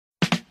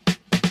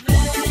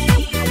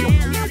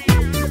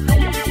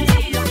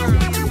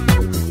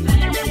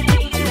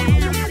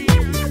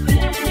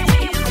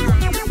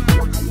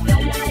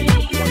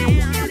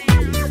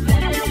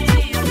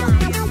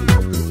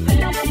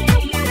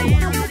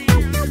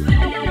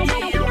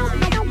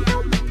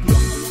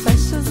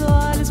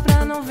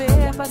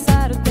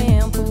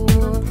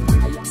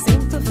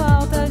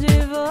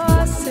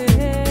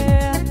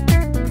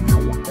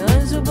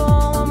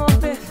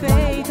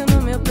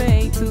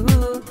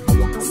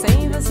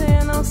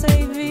não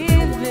sei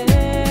viver.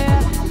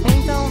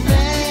 Então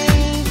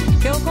vem,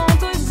 que eu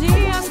conto os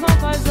dias,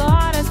 conto as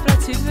horas pra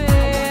te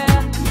ver.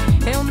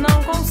 Eu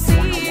não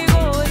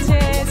consigo te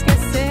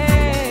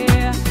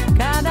esquecer.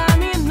 Cada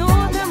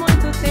minuto é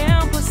muito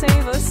tempo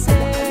sem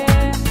você,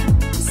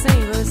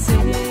 sem você.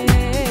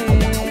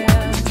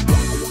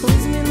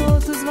 Os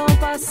minutos vão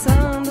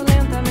passando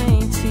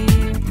lentamente,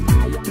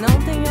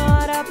 não tem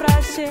hora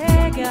pra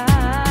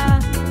chegar.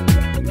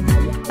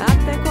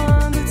 Até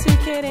quando te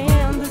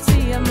querendo,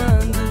 te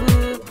amando,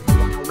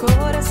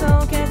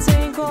 coração quer te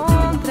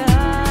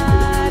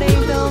encontrar.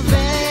 Então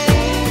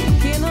vem,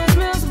 que nos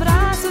meus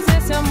braços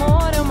esse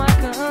amor é uma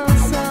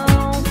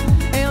canção.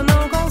 Eu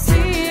não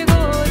consigo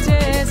te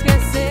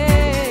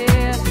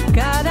esquecer.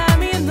 Cada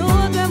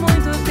minuto é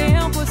muito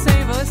tempo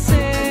sem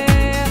você,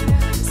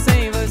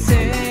 sem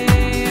você.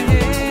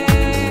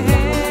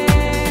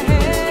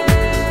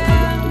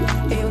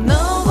 Eu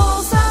não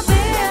vou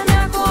saber me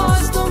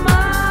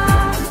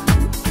acostumar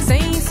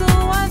sem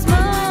suas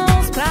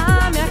mãos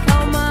pra me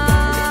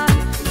acalmar,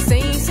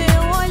 sem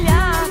seu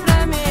olhar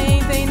pra me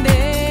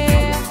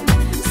entender,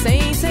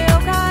 sem seu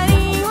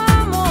carinho,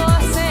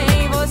 amor,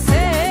 sem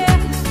você.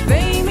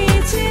 Vem me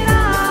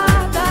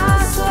tirar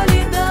da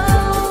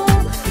solidão,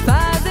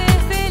 fazer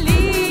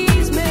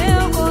feliz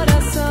meu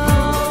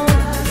coração.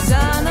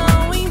 Já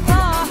não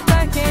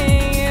importa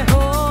quem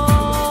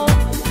errou,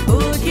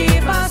 o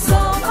que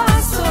passou,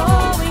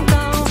 passou.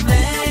 Então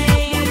vem.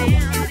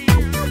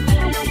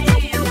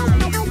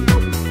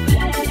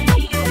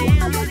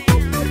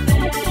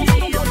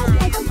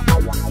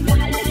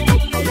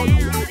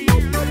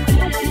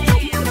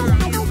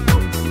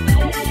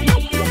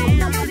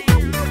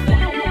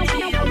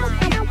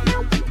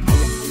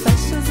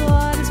 Fecho os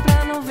olhos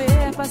pra não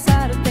ver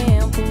passar o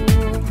tempo.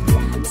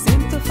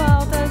 Sinto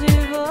falta de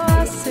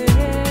você.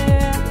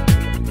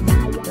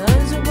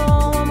 Anjo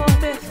bom, amor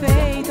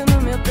perfeito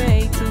no meu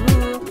peito.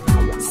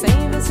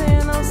 Sem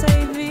você não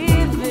sei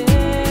viver.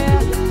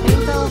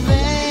 Então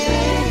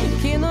vem,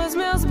 que nos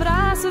meus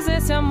braços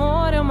esse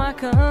amor é uma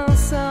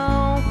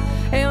canção.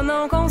 Eu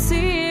não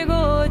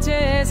consigo te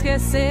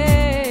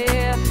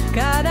esquecer.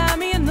 Cada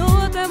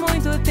minuto é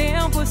muito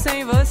tempo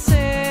sem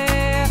você,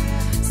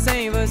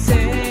 sem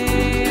você.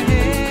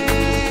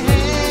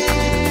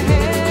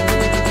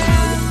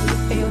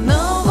 Eu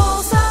não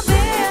vou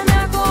saber me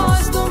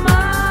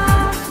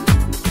acostumar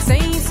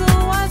sem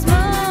suas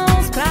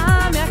mãos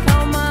pra me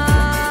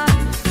acalmar,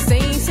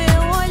 sem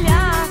seu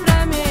olhar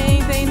pra me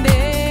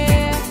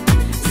entender,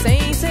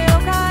 sem seu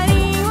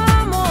carinho,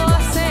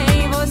 amor,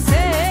 sem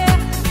você.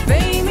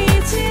 Vem me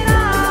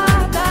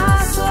tirar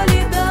da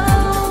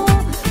solidão,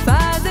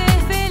 fazer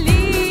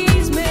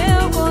feliz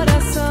meu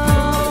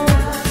coração.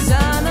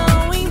 Já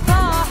não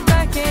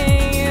importa quem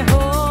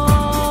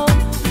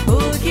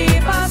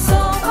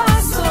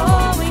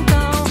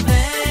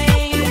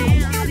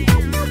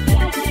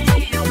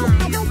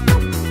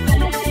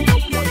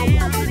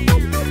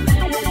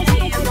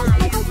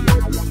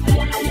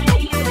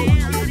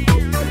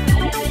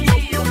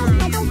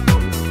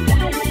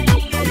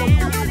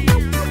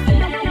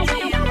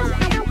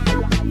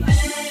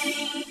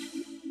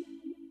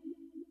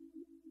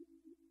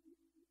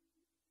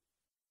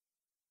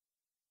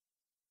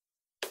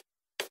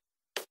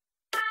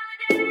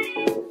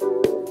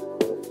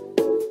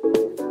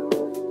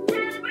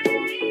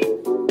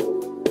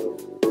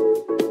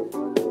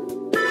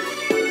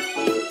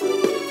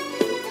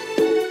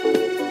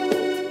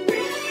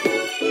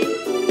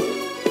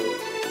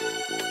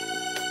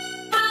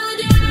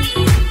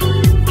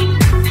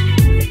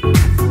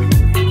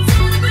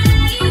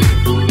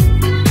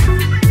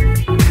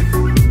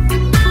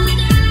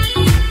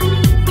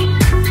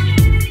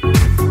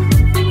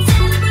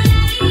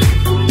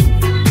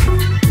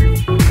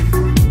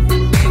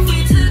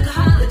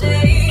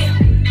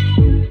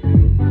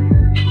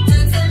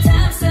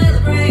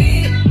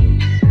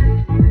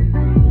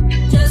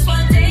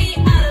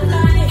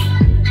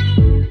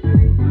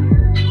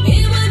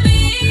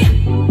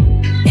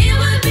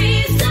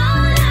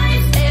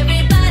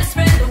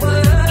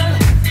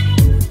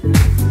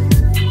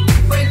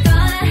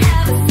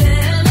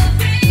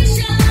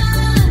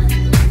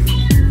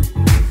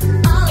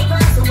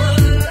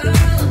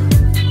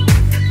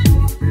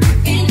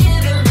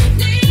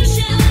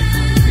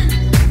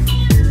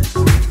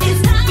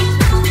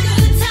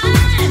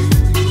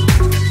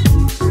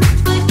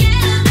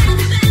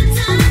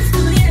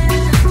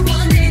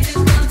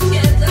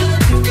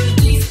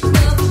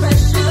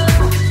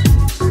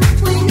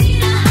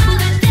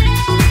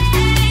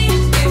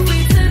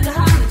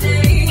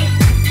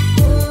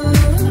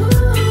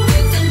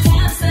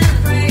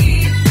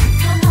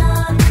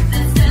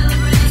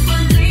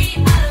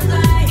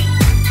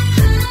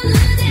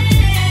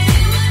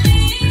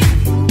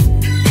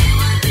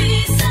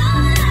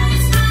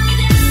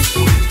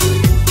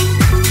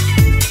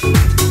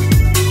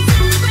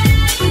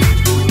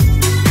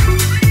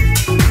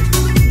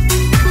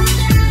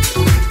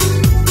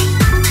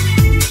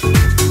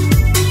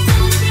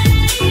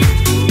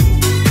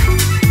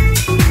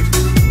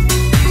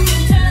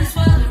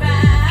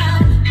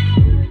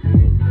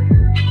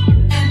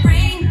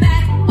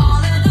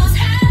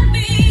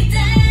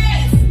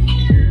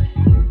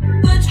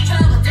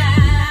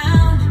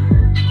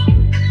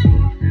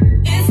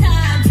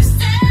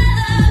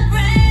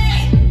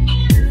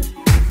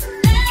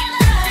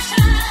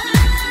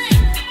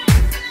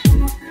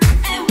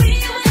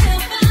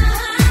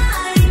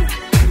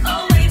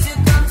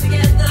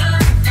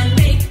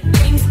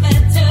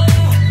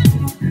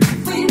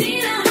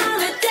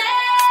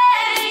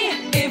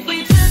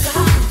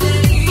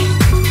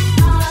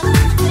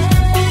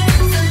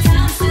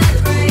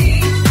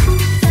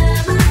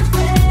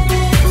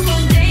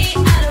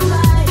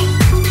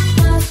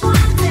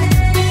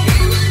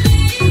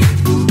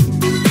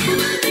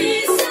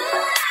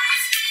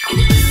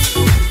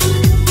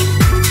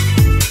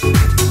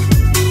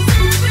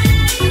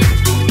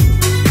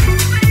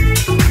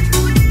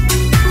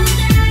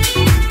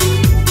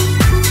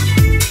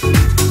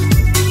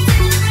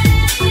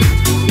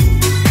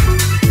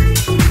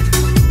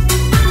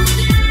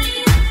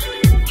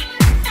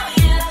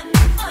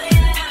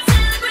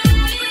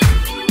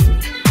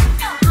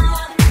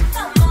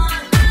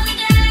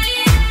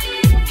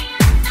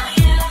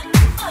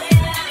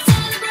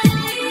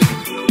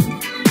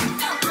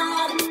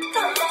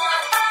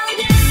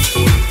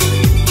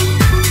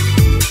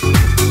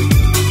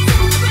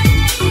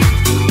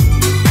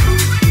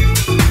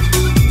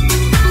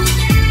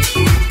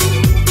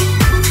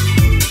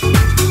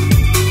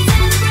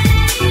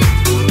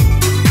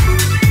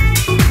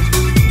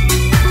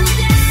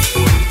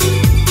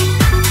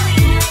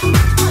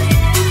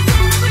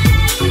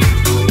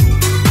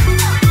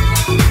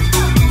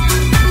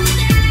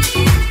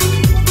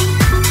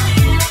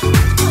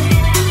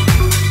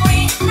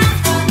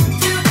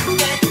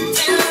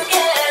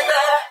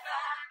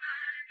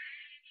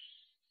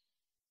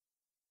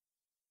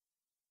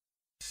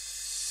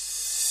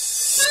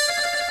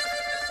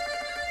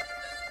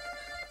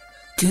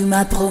Tu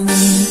m'as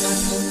promis.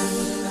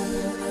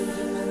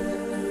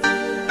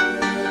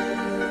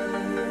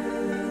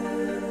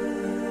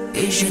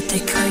 Et je t'ai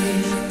cru.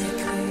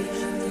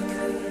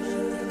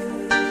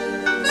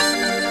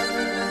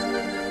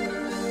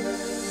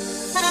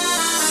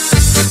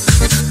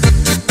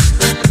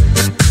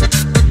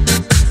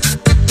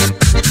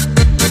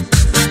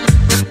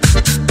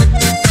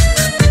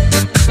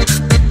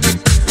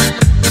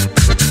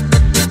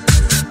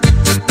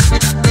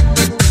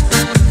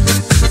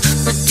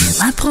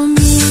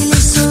 Promis le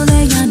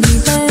soleil en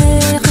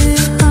hiver et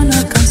en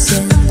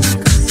arc-en-ciel.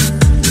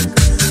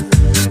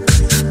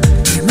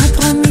 Tu m'as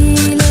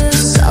promis le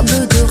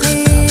sable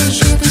doré,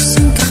 j'ai reçu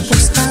une carte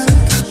postale.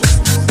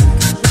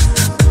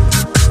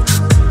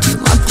 Tu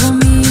m'as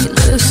promis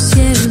le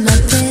ciel, la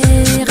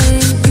terre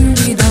et une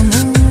vie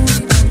d'amour.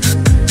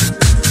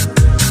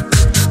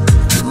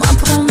 Tu m'as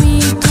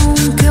promis ton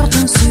cœur,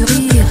 ton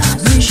sourire,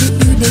 mais j'ai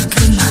eu des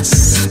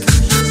grimaces.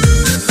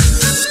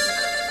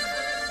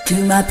 Tu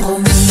m'as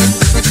promis.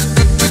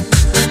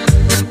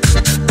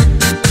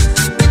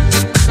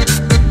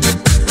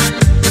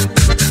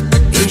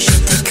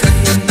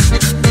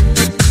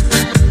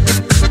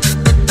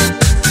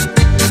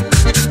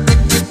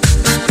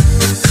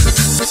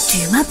 Tu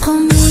m'as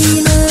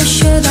promis le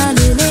cheval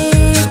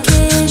ailé que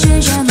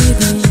j'ai jamais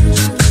vu.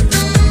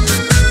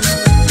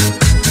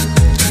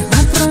 Tu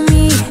m'as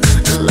promis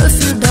le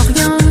fil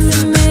d'Orient,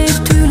 mais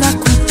tu l'as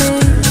coupé.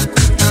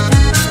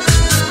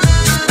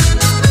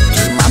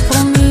 Tu m'as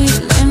promis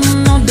les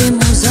noms des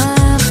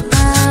Mozart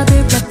par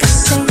des plats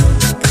cassés.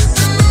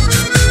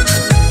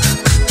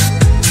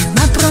 Tu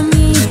m'as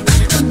promis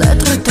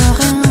d'être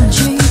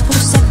t'arranger pour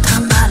cette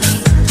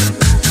trimballée.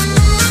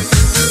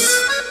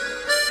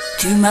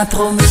 Tu m'as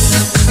promis.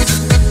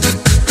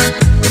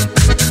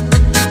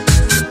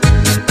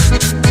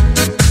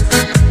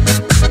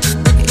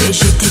 Et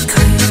je t'ai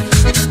cru.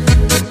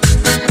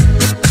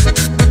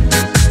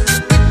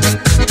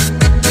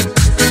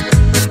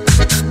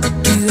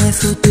 Tu es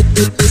fou. Tu es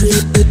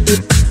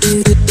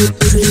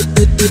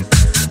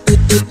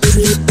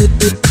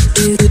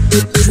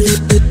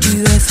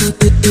fou.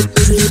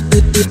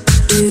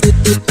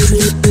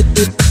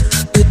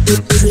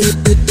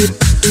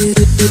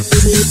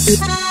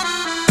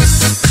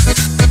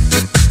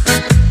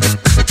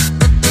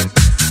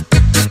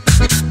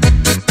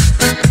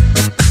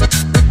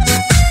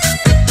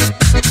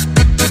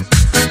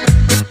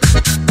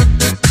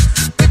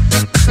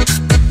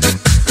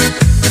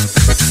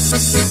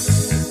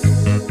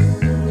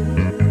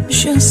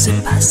 Je ne sais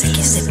pas ce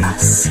qui se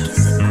passe,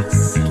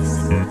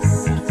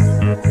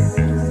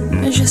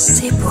 mais je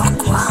sais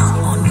pourquoi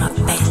on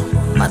m'appelle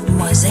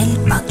Mademoiselle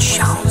pas de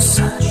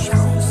chance.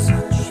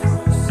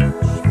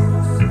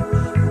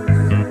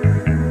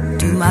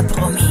 Tu m'as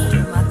promis,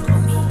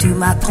 tu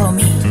m'as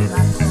promis,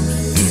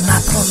 tu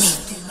m'as promis,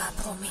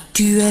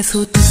 tu es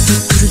fou. Tu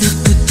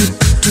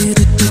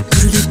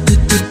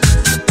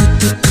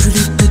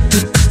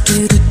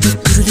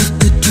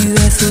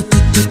es fou.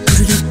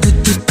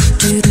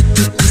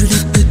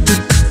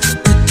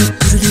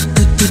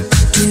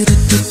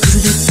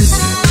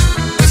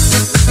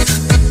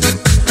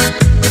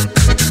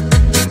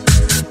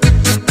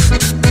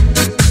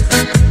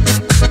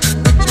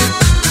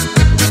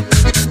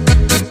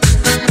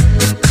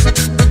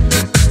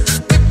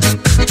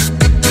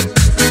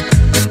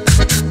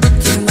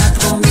 Tu m'as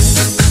promis.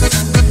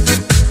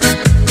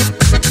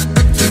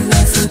 Tu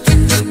es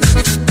foutu.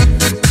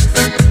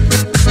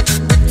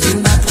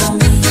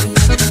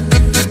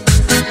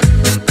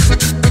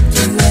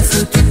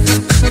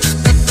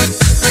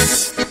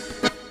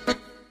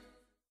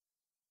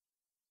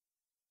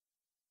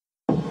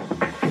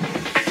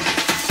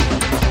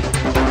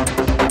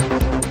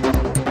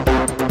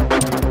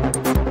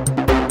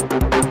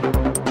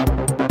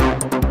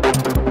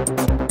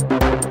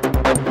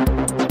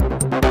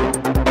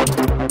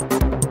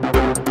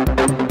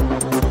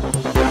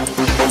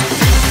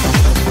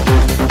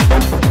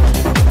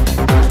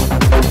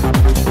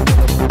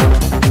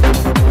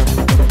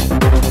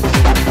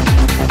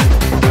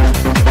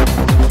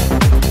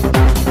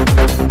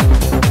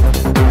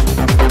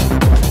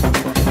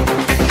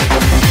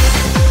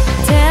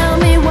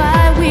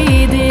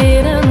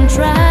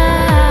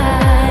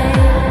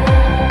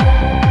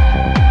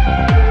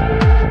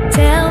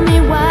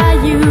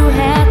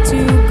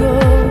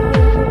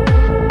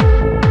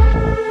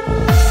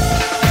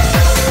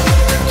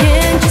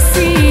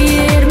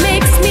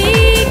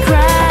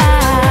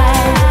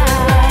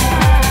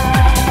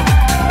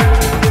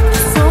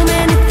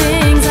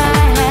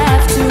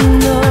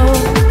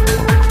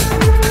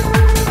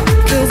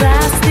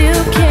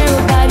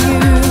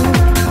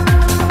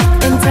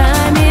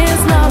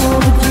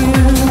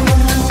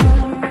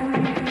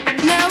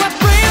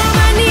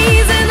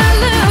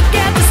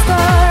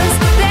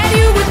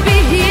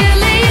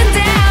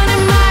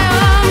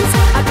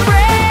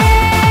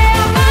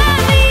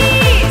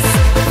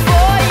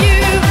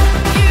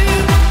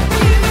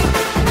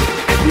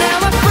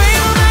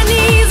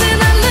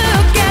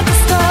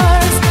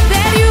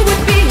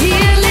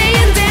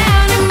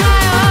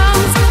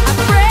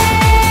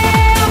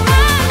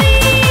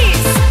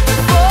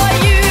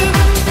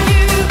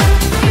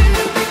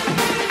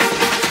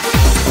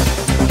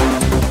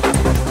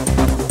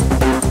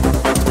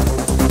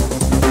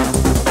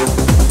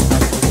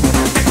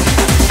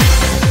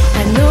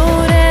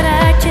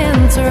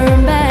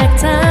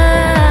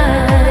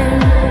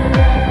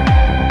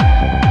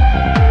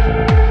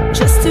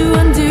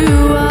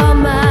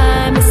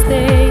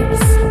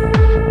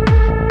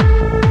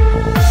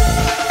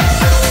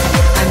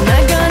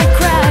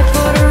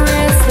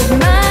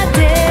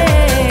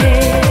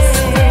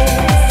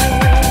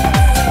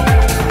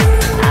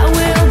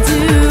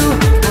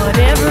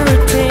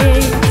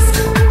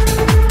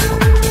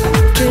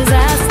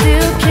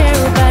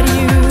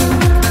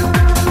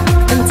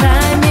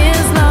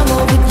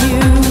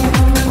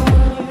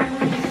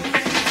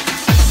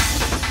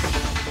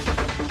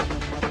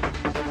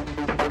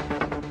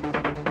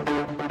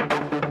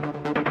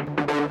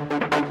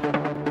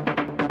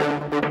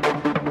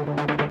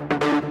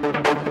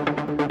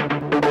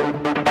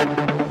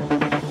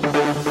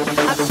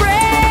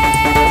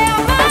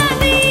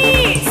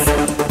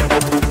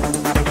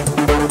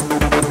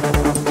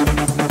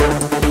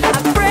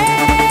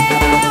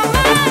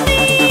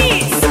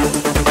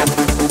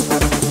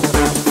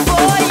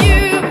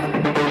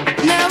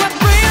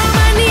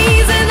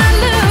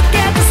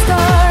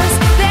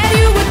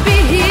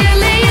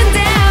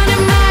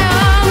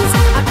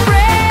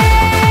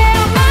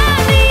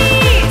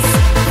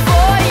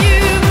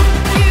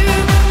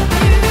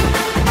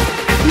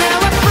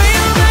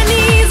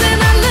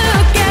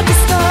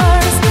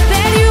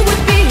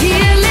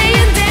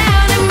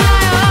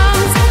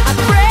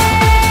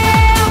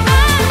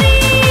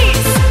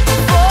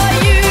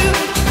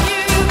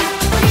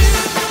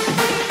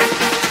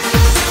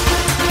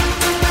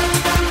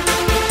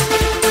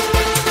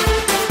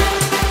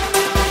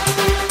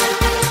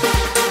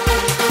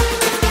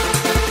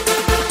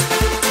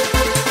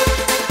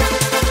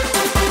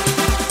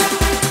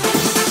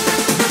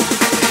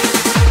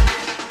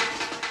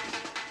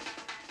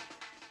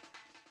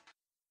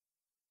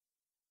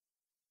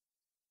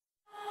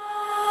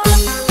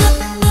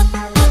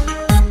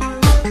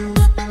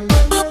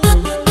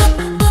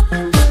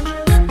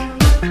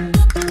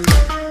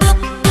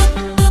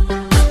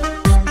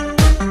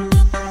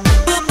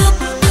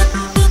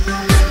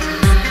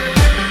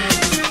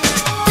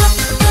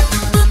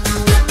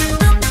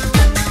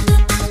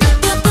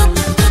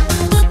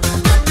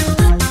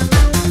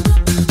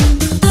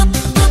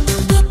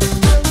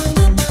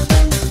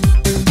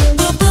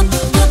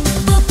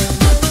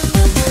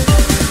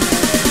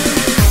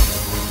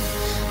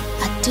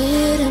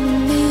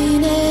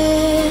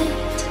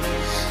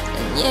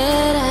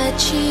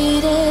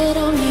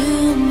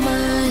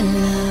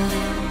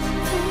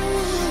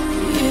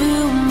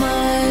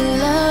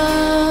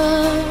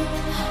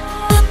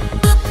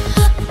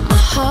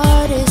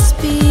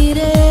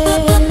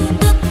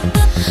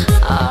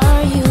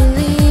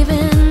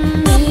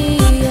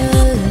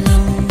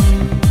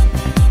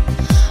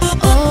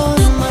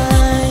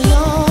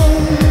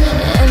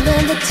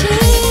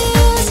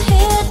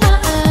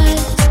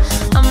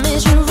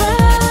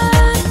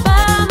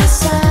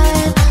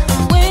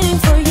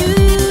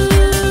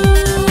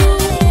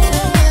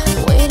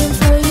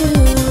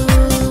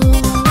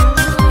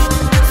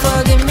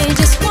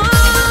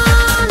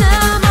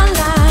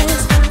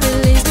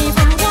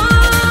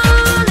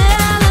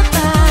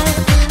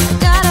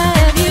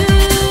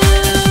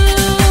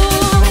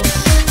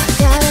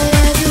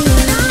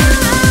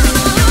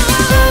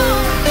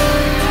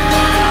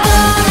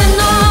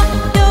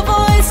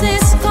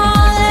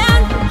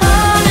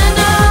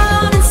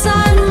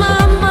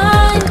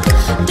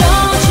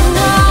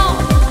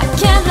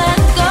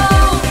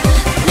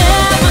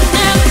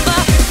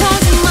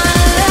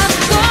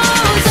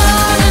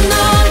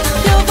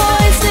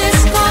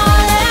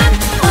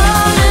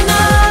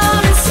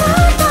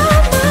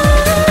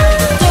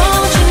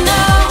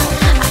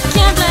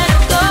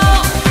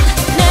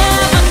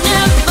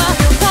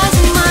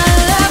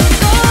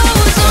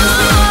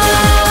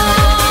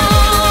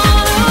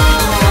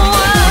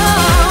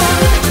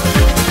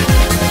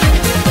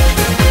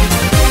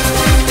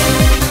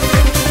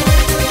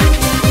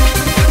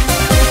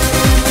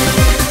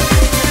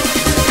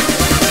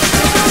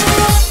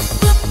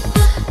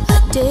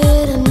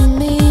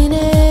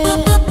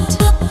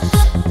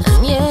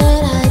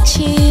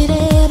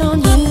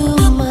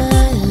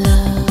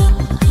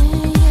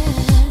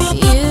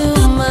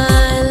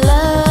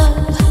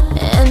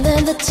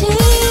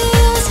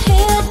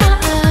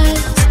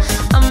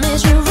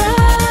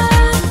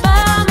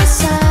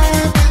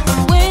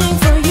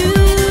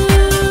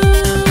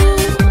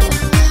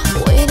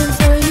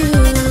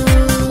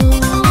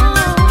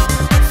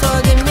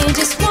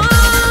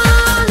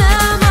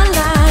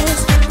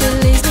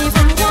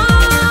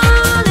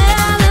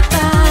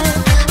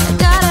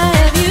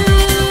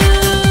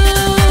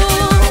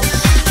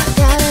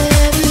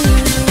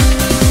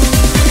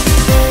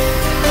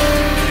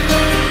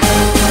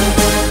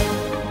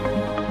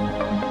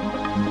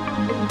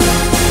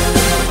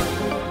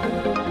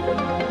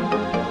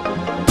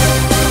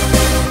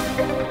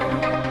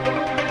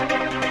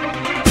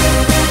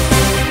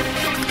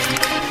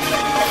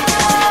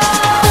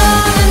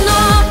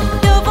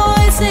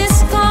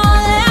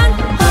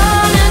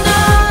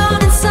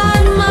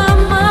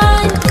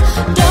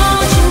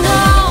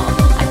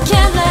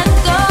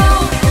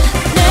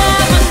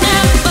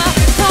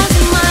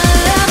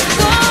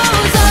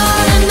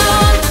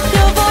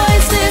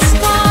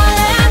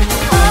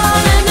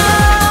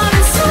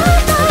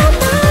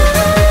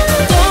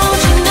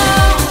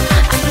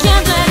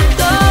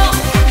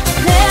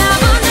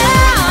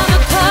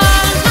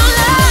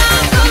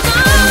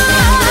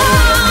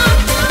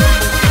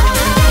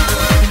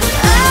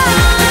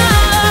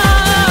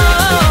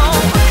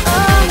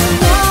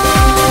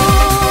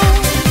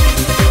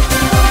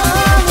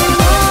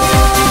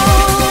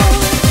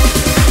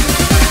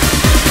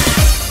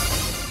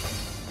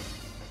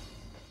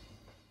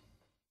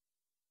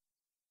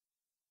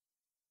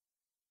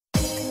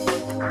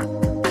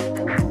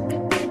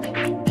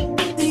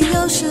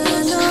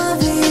 ocean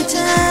of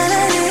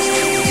eternity.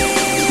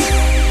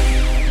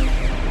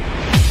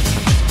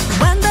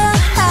 When the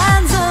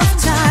hands of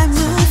time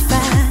move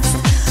fast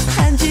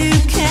and you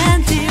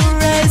can't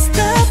erase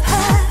the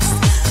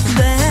past,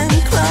 then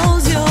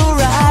close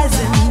your eyes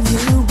and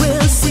you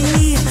will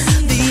see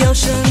the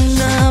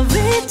ocean of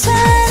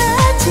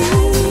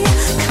eternity.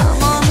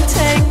 Come on,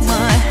 take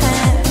my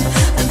hand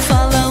and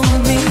follow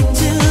me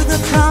to the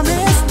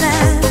promised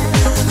land.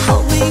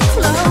 Hold me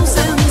close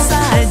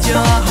inside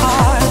your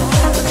heart.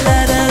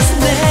 Let us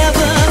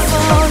never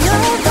fall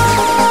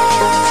apart.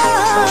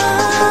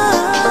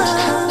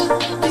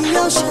 The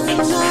ocean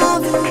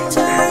of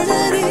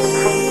eternity.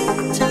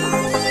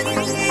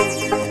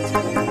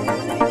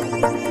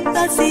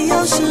 That's the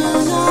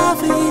ocean of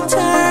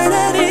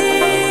eternity.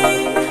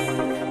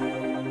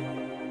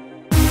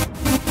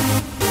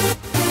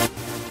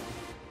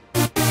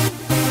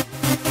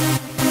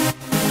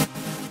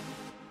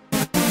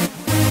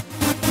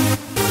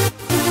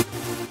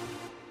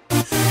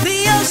 The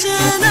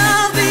ocean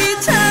of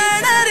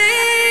eternity.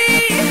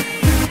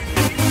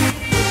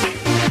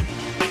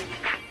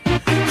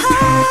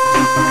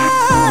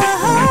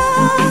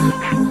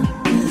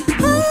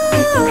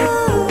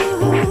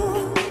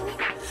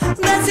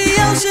 That's the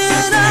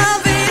ocean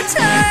of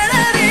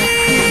eternity.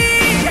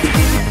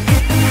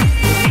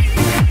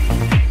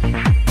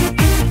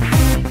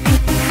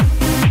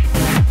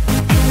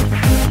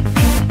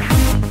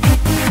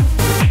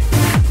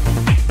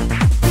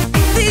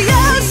 The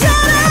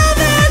ocean of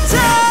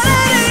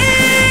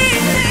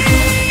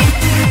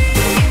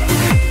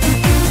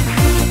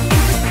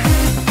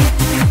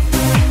eternity.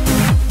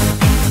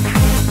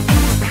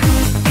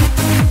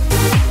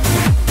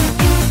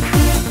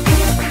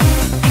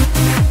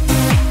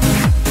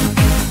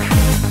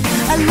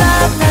 A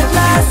love that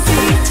lasts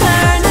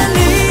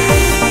eternally.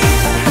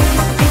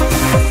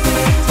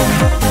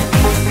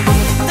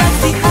 That's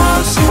the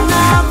ocean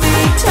of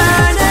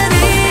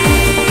eternity.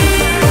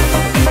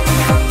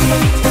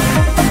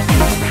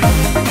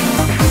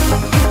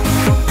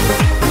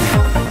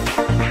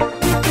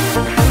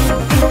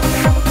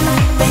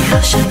 The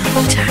ocean of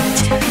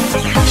eternity.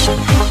 The ocean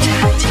of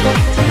eternity.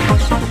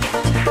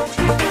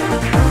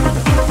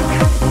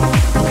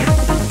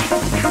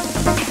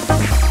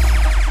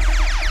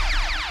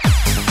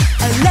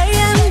 I lay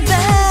in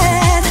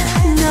bed,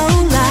 no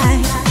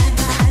light.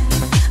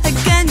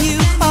 Again you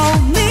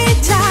hold me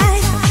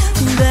tight.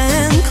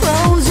 Then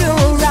close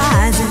your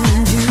eyes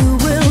and you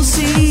will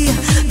see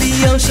the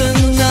ocean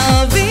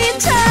of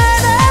eternity.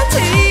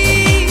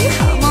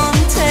 Come on,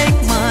 take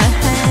my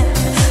hand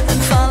and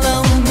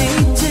follow me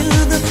to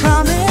the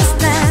promised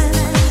land.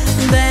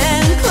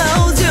 Then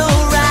close your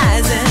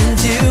eyes and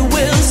you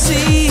will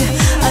see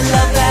a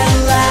love that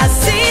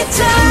lasts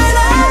eternally.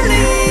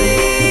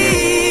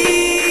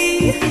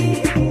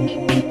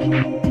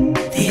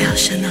 The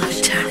ocean of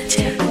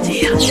eternity. The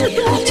ocean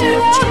of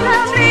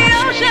eternity. The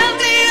ocean,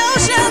 the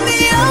ocean,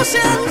 the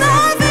ocean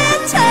of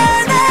eternity.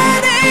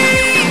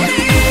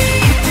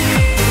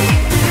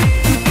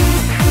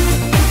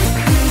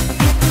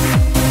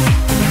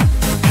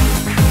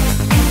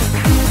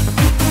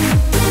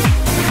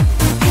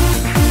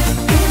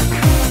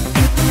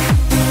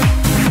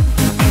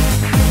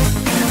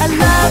 A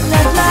love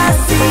that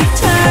lasts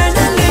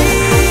eternally.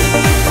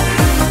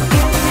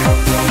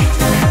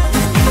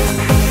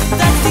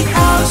 That's the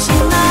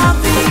ocean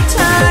of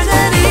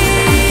eternity.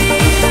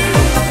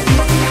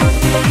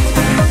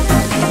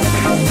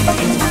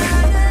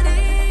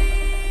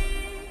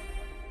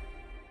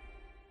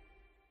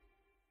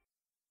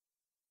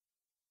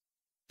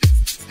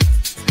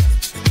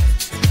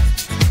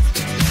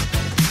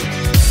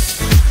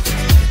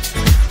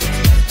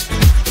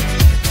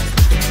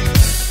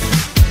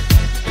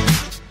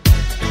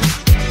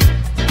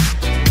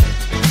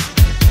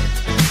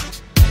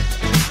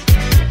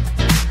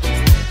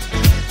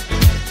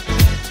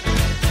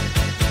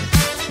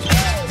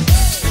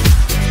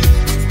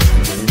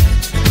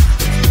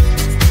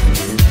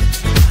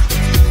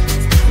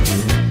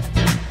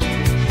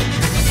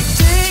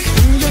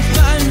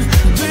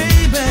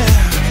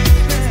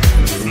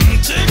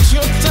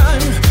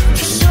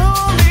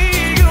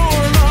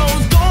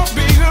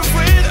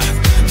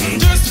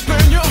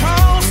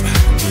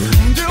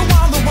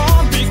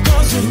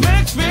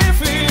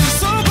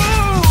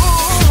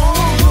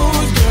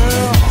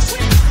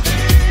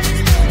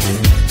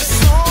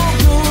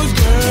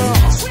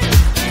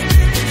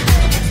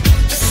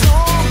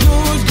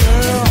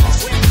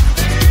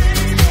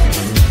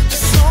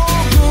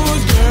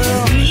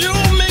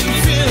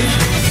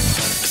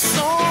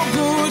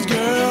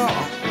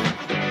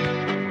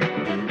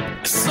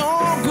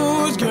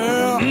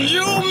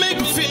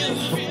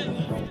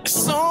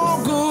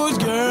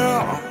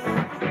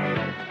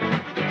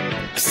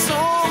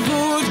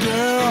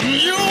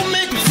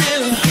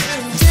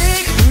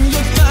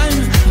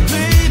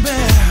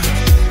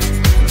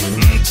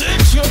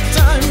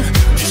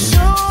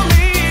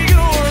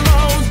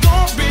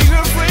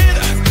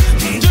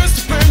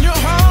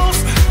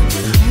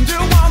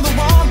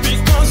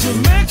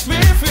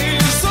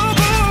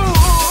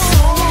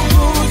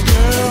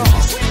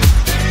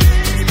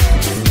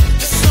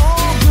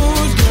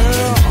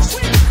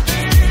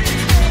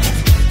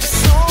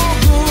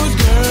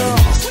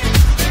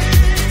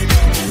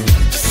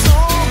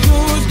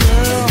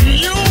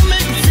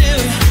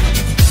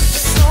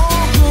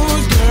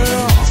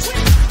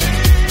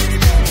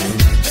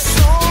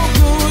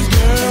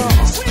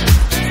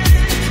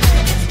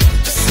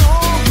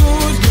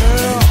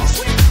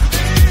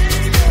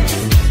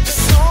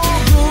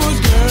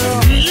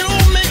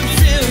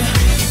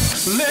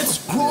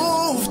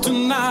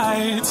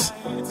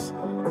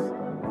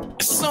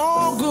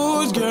 so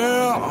good,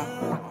 girl.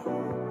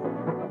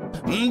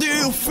 Do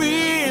you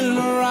feel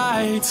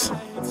right?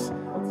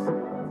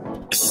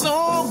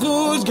 So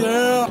good,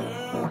 girl.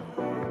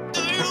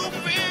 Do you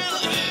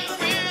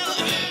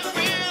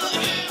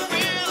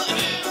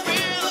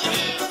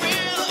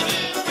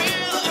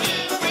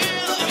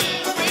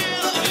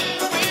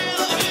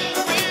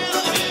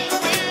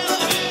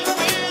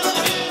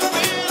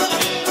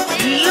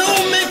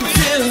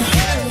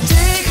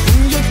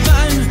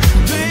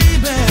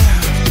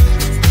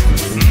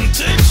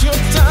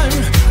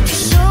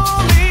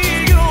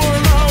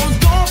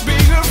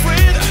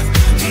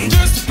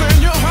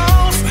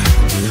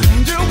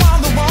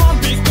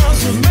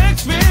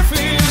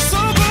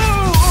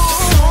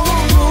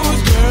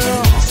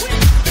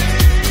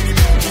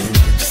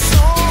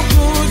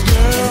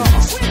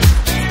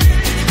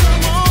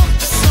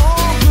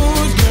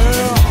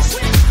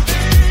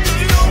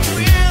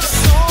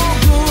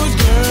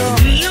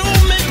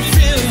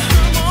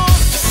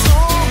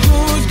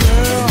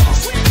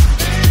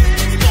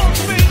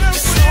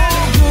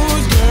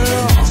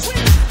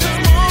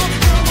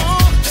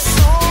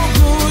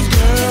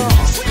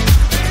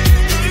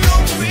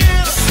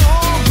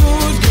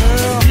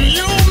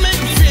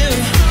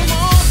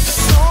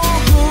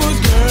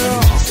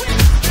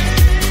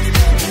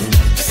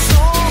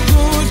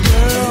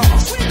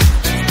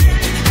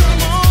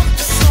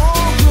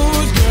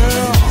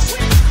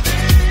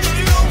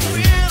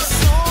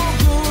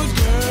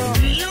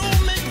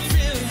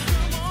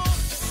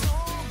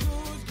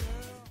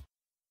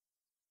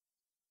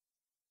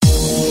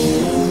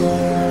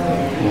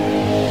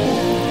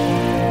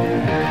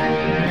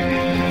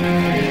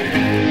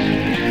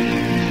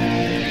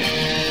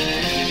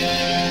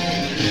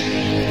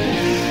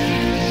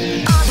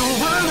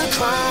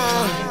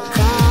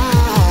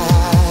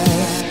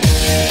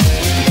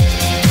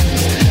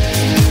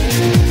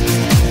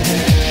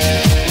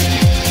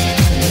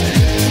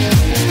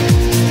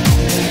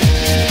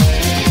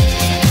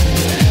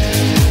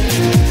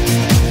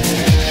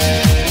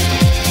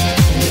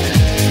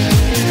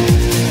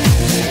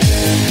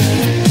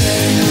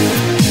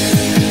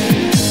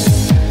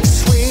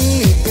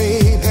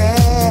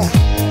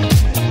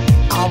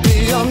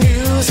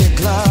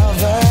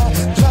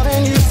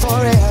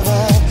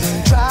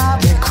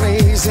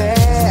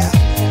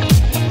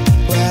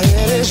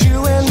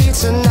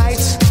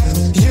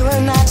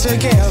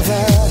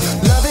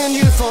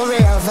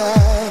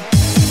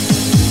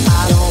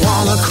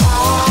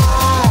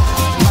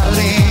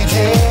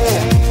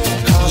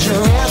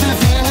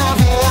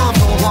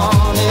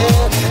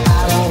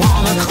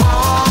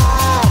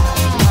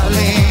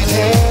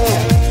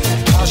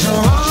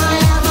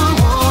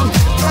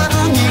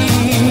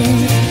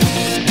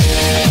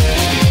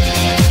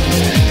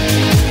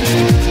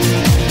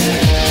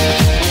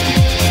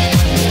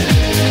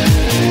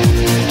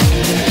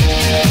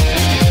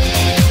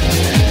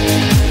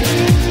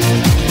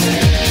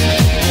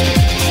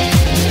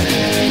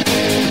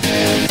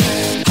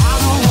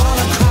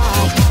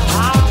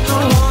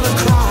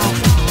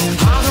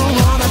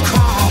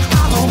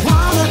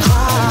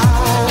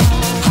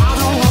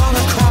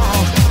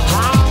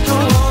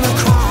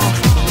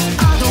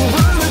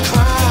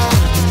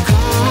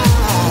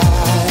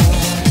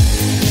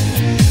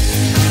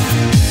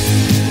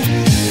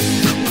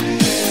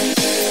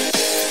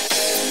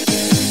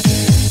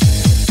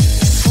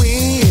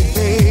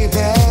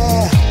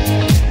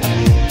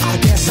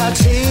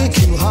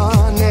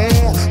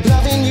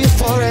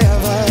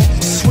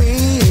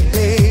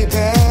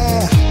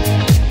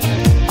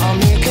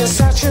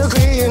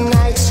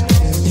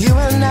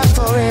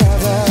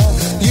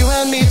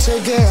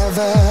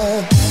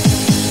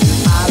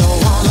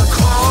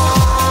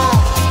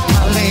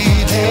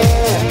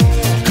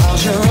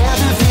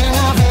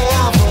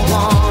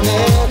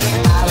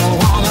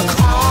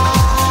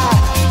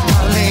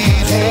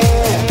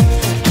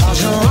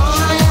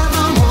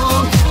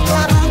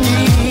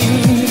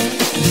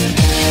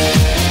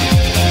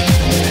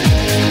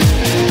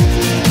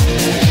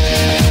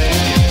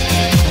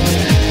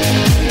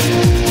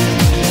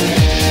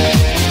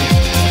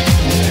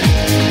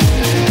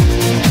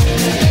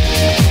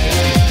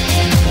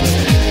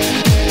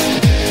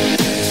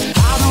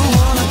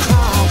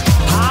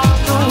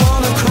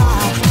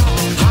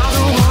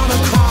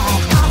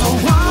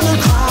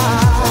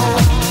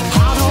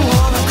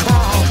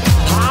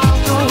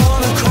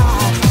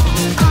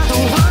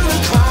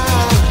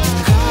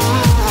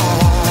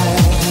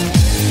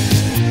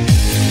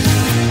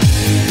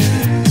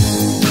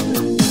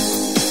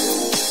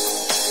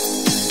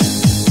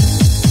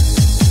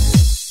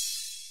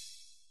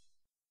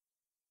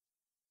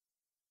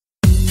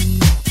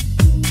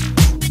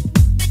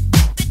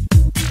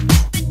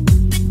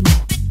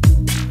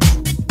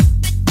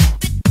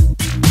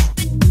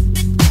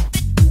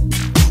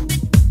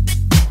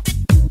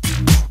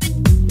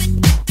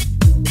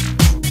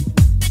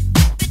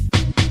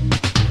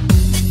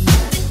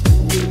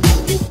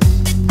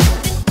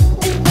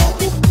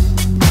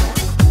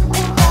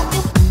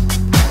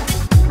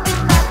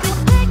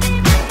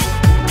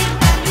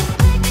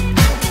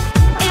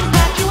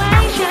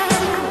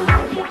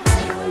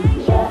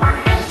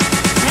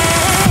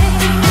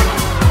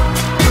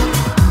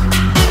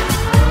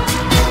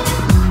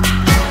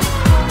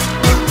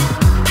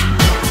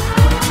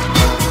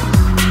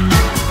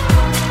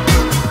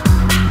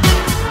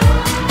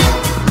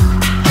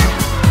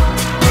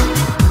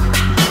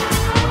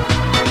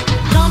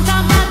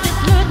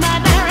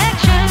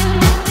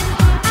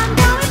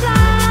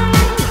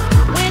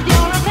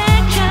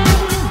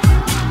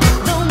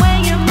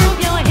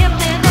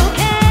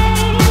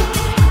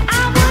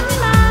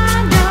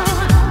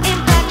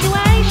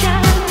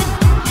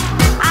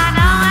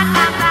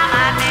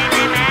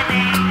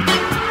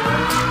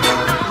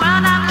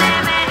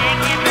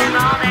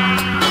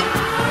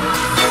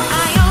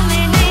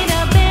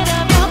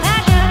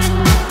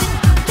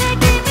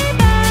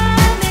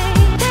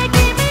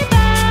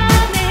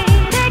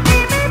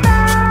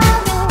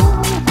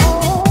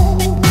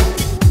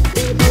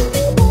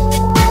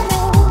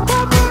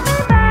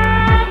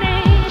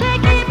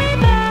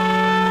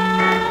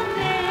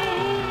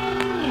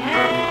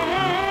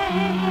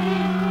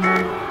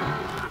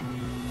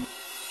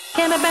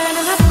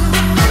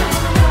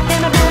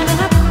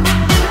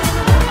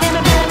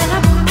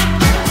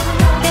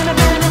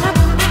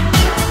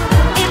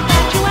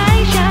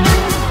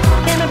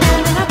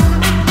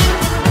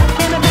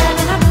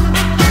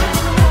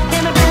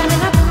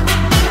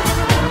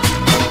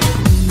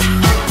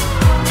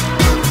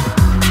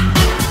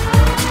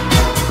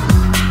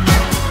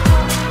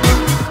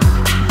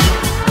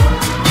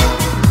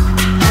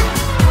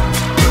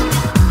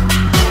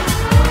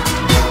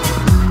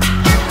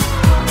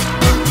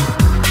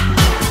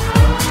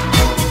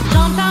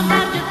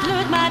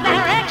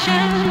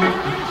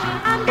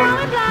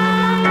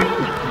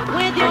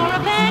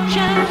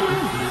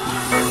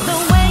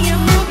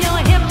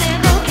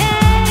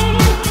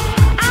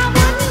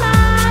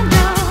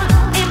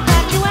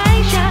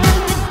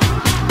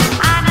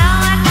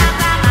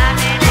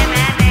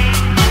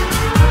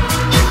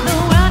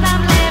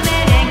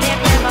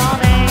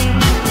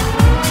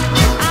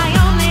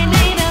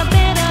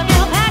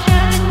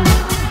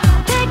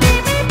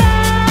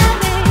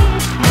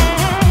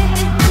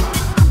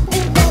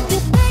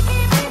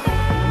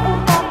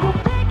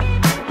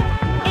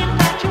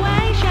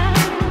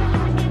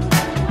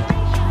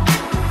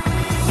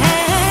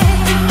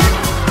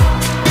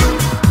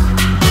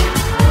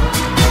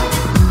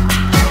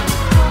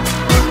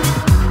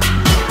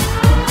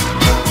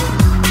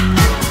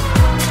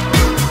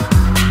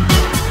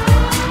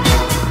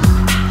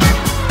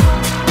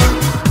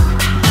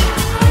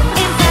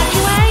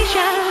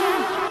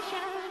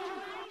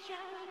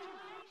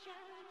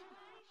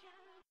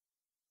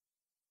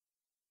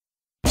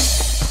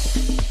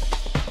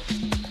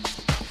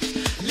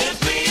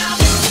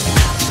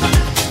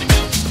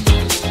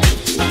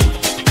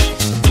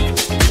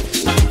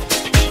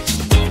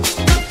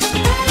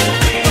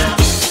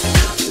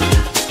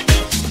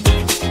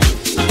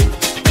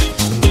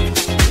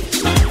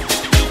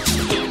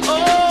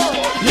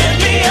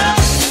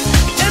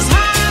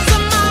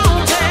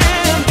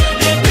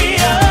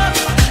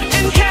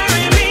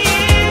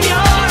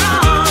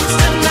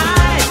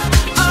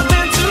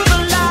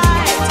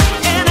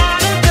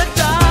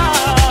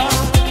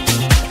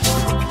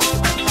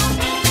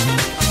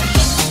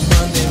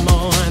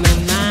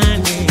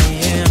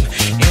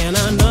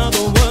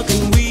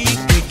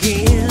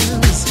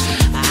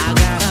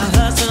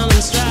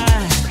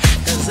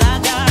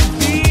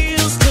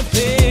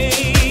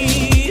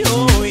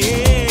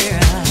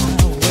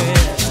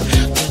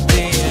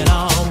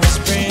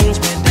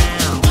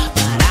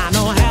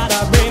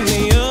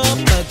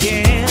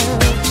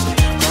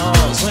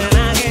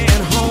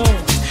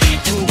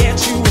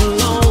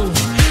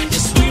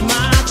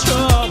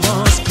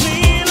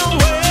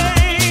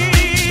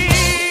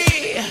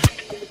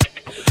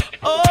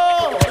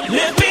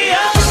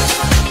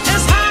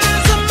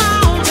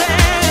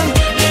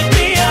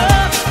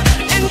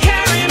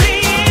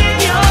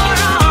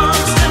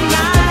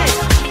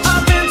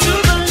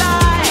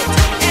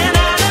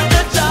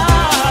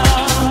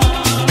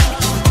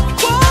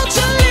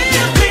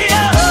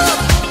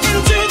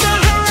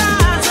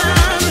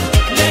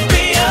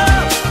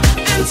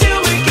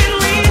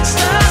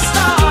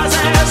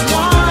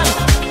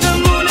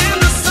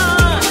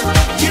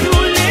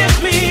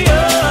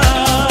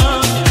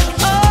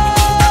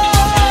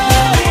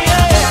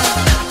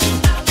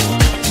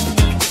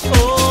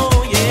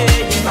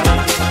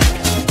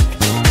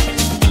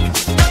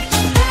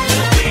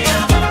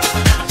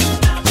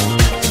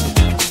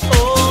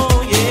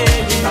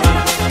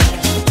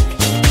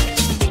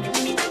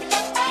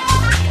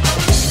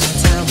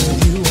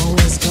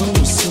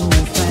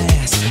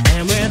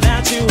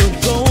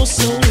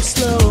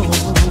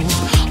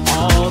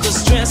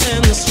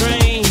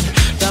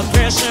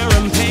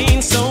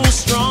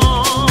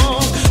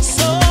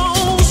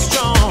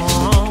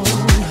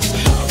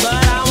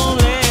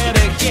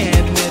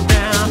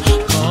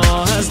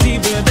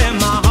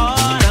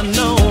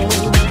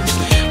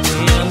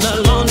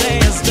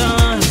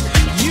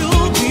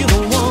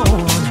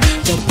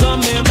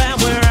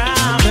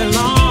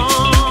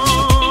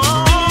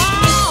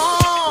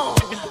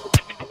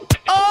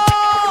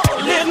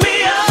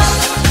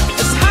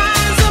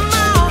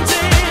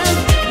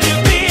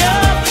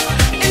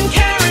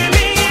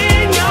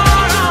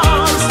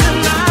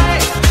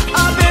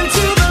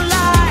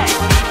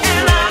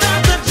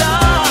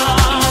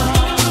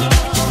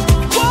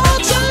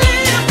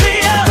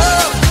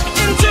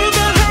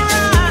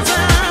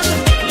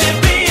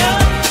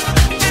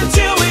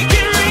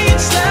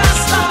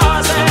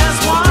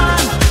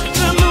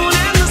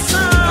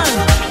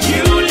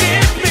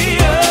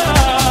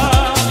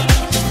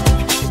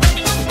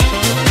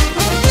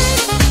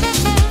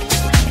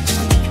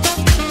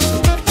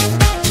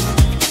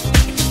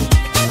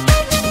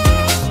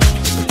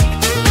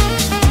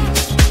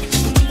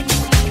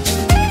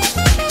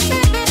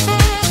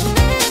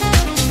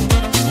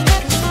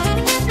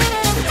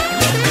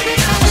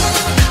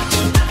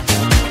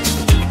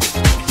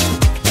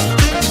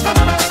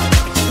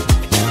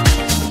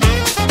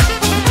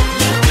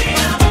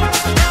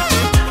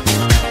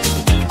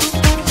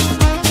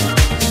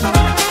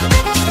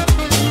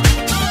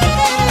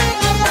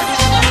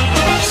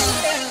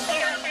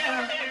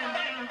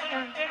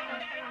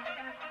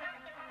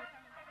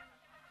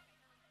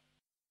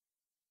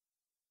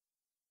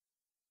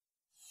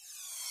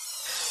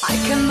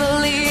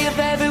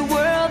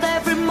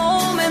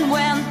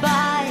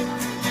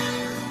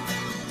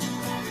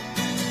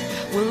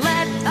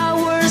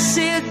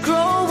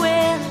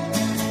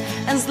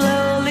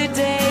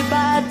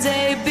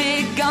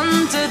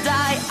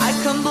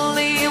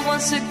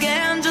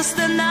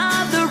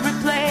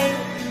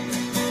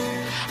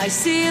I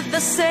see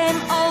the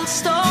same old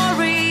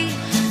story,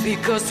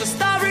 because the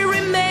story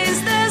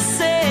remains the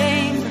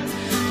same,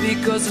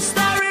 because the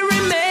story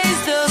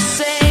remains the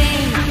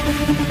same,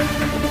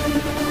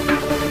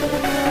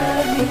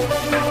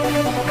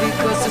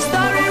 because the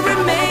story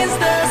remains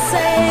the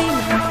same,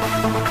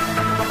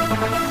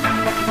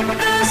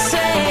 the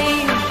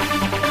same.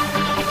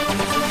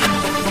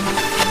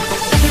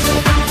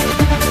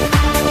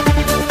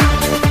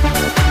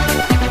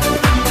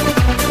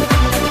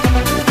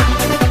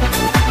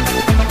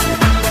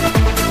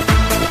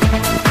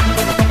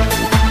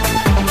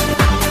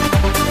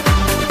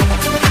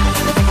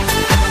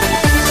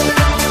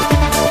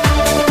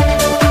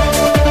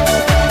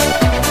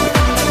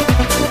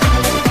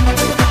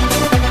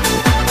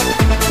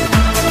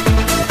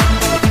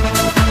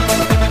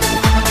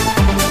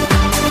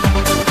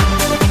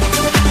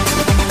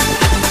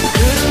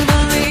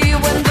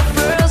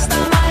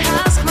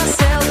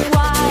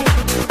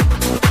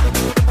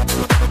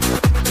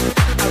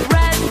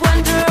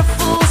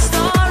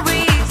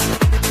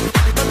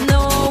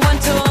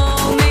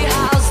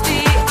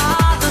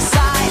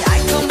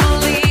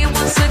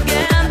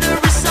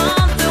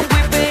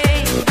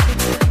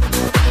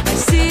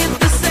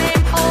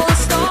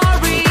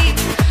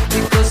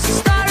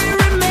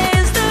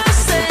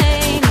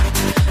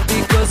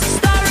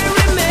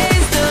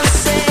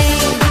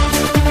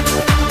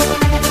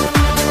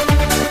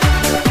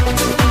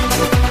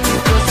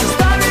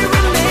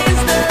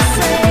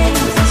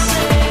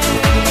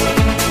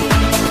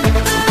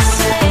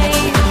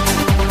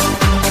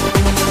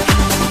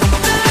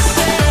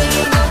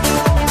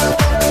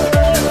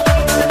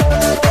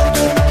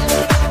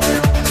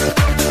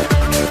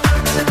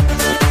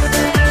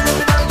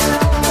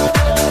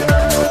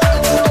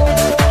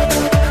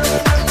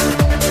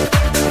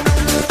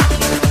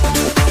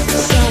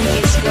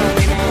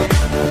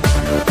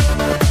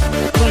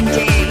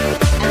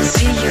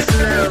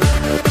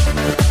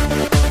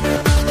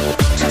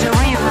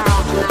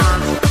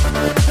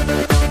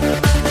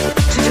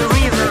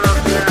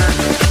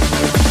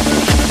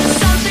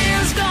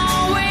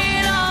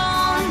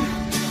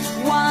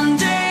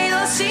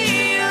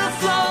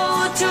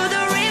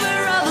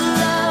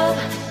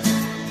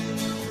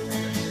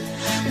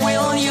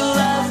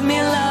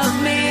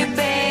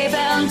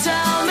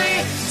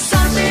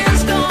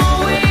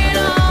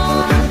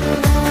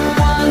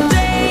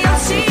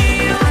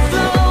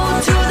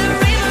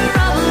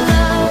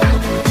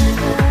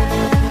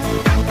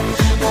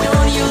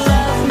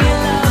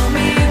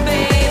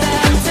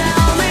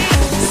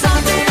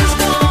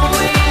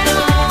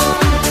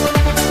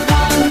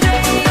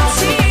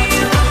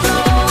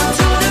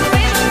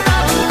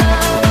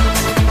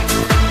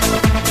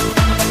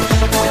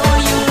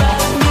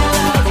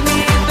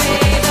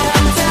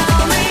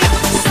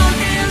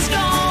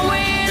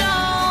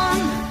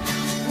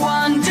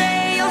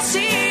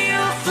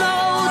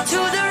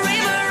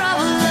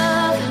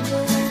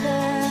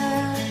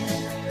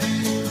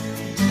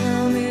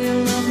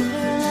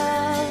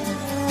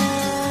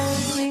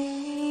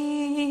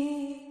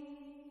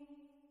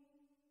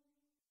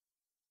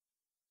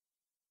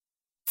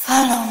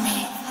 Follow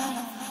me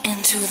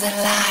into the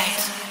light.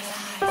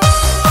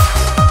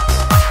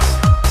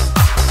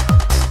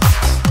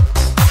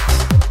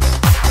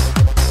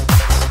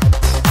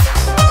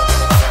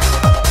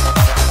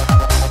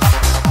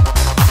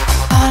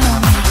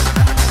 Follow me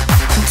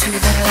into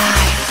the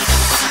light.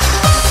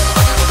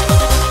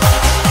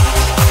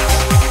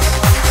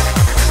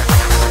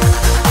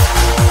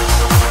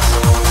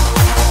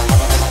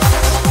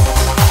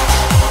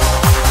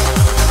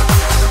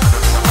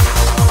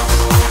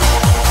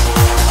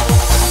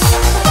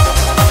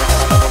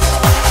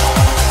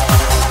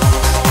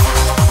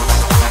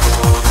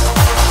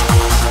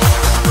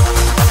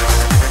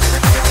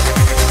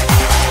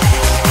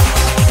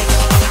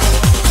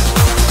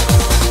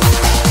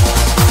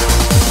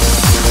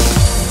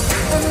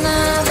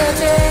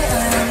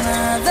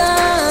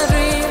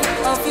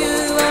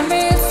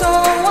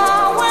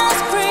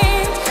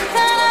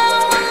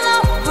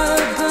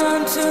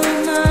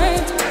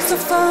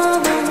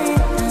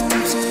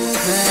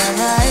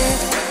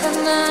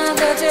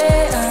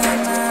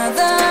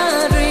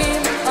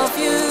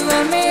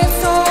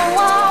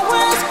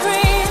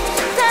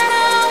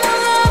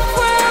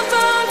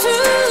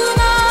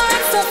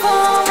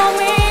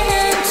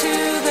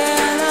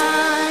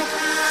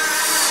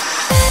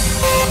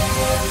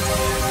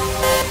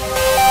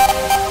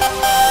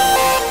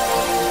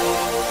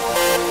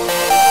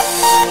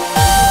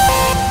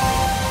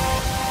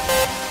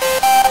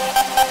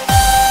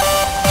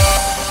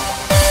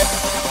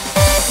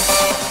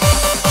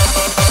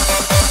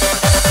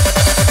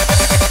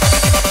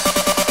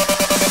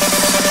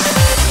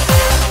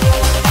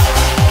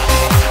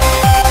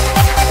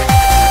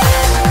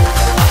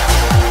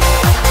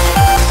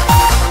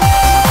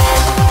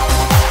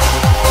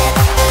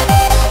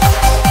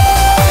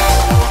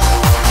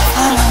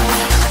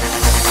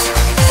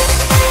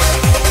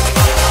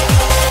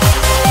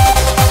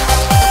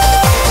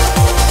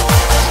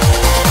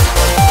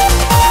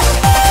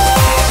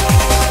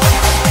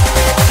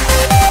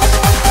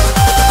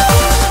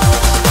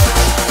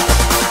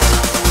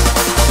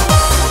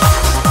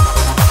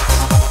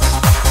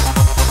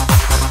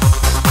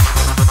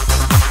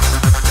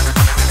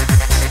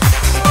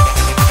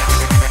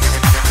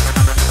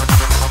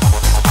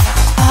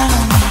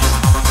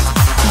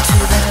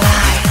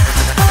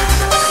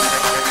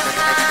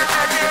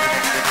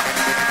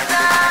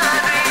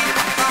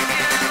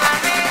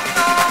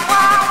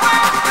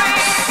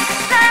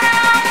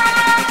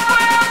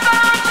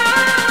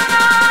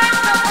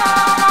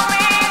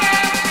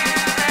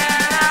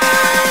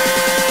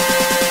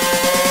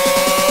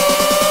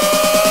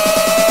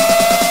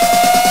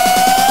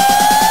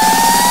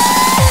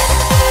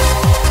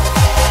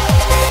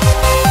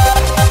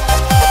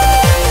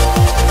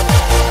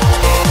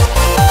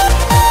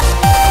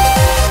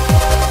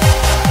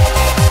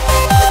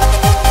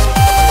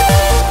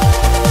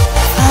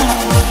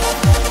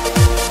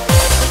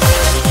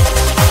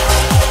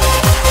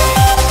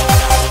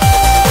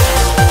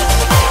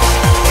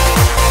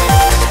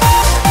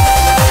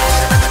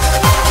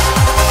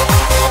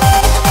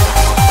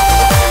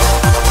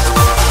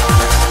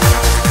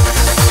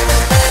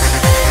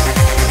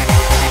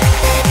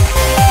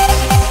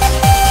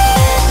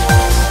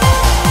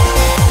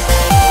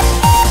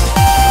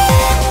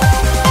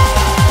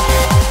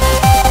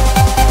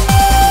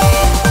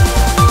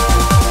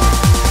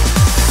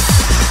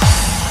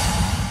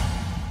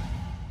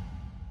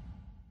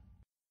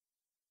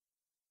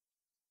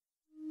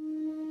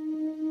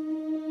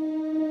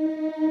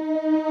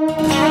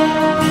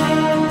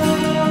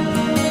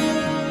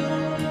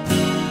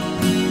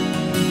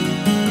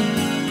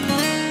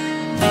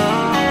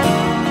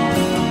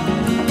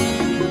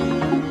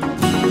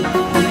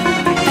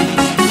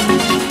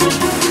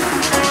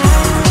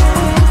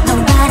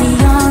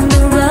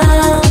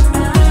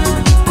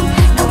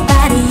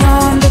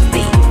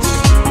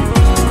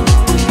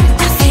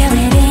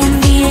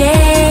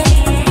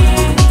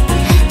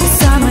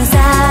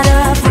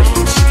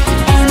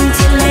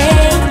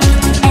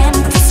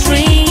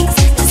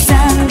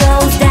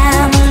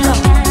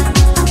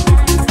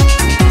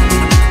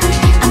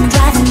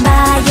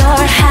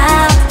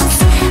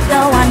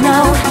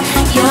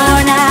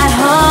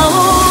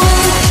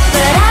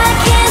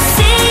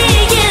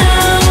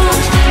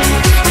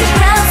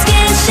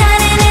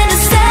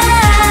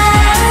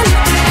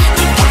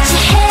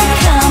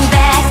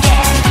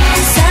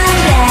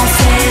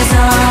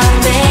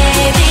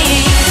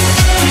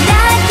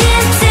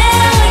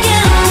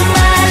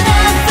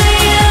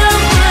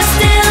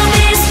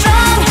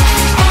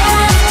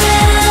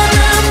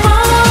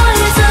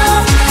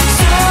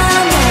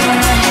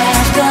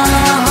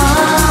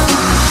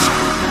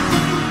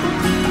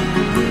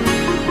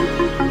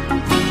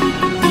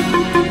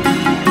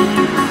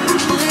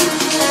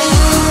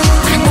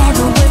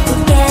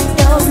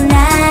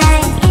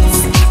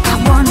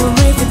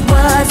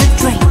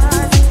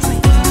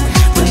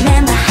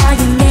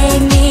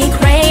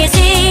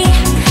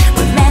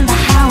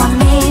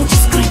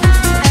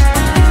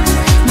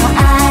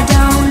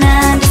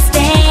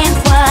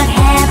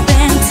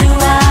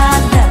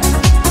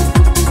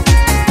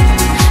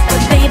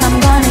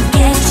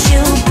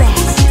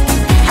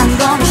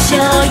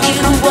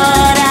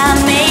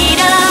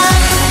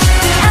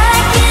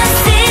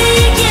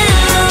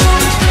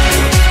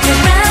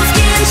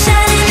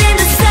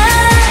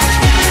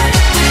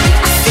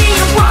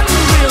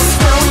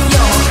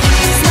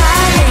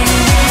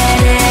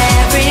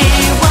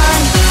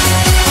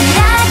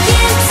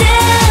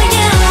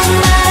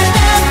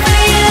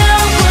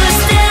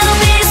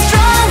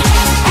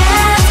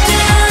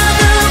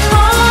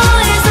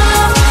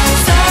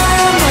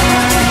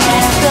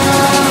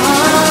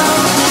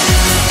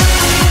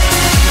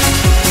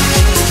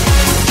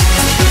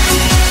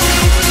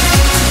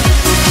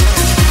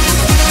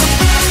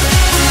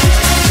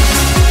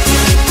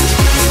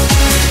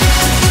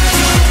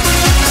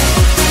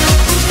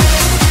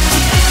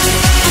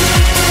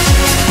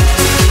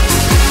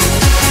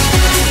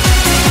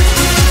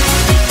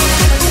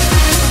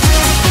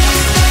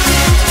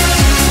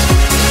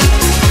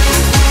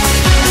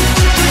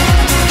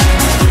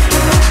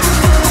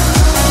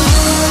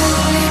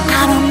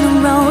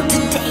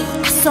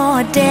 saw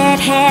a dead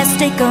hair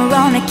sticker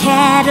on a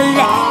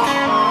Cadillac.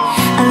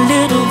 A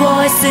little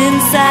voice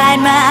inside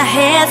my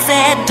head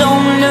said,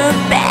 don't look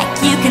back,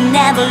 you can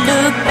never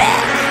look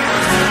back.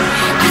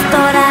 I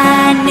thought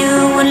I knew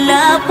what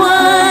love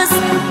was.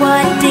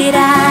 What did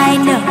I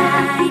know?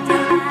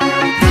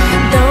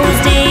 Those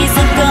days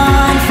are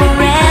gone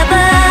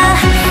forever.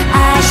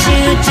 I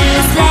should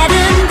just let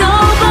them go,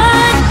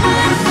 but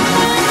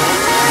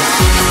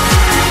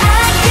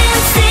I can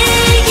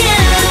see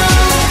you,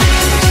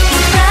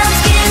 your brown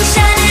skin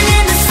shining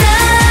in the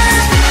sun.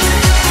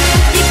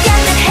 You got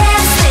that hair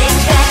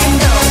slicked back and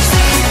those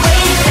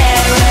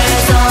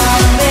wayfarers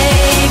on,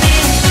 baby.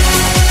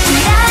 And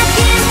I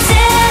can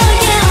tell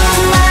you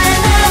my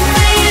love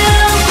for you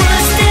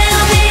will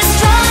still be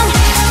strong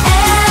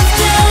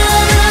after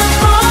the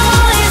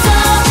boys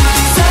of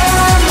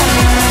summer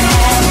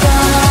have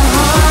gone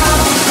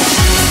home.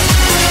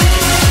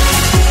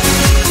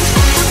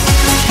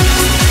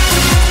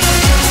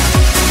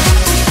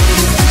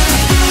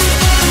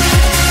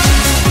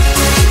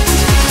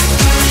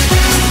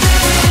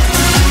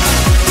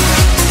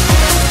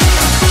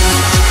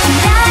 And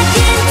I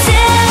can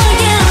tell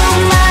you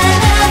my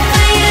love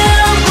for you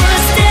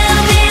will still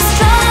be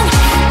strong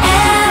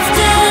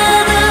after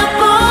the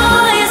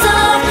boys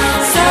of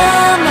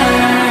summer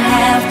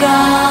have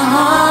gone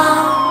home.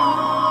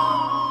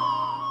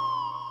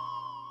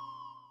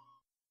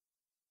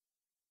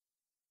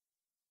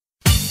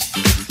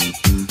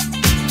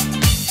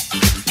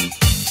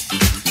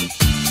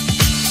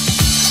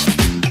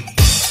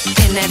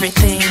 In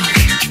everything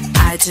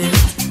I do,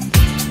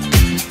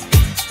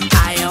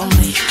 I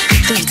only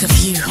think of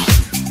you.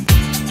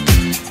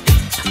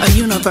 A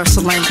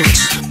universal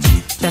language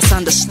that's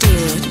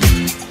understood.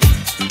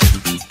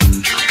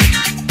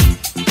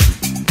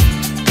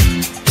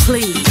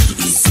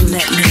 Please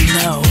let me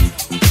know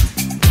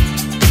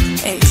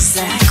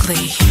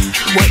exactly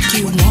what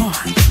you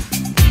want.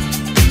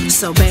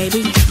 So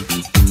baby,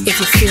 if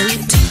you feel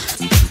it,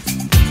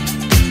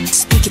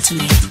 speak it to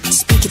me,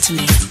 speak it to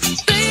me.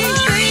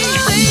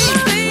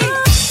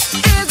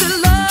 Is it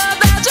love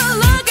that you're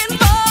looking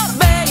for,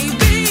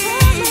 baby?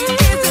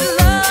 Is it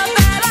love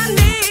that I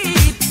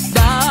need,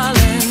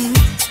 darling?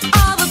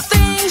 All the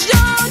things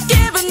you're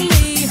giving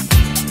me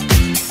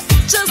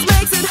just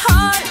makes it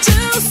hard to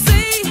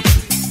see.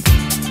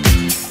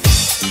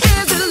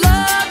 Is it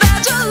love that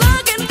you're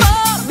looking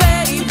for,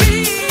 baby?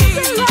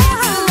 Is it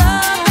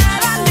love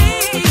that I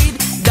need,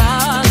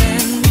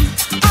 darling?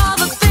 All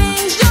the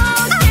things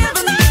you're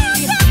giving me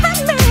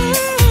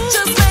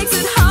just makes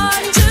it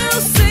hard to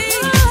see.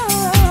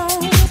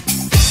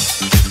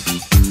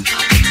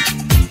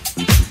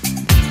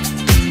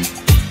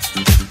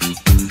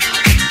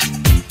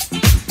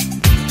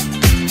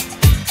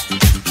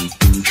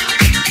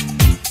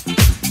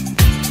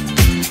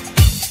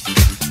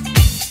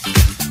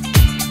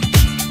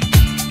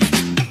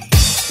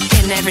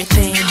 In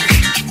everything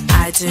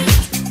I do,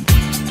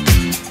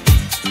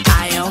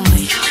 I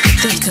only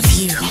think of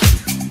you.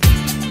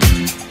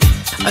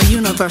 A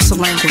universal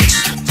language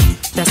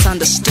that's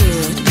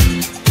understood.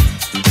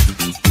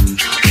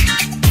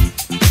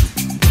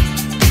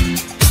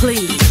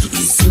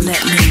 Please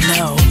let me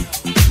know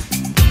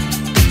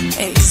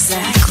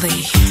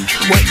exactly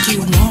what you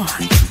want.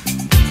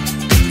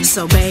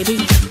 So baby,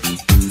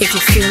 if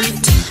you feel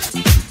it,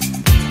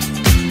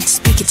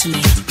 speak it to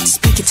me,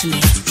 speak it to me.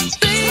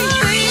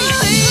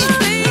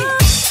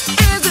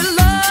 Is it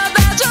love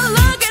that you're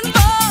looking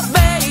for,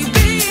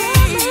 baby?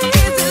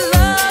 Is it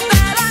love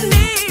that I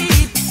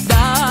need,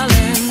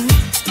 darling?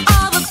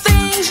 All the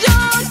things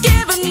you're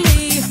giving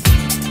me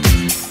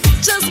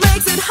just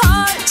makes it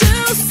hard to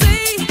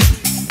see.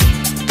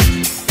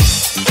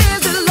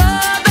 Is it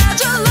love that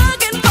you're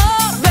looking for,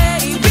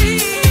 baby?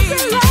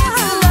 Is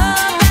it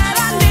love that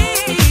I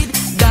need,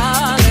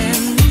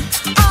 darling?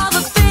 All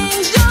the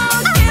things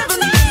you're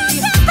giving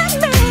me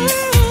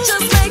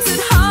just makes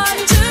it hard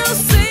to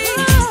see.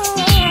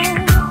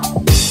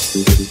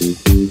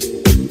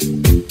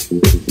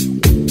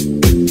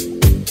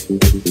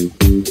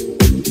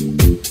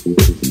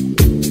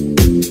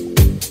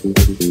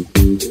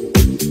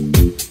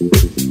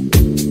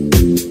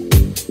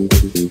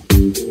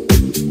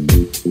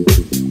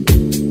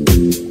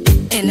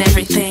 In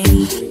everything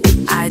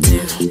I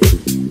do,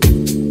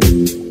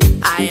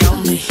 I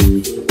only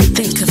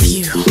think of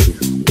you.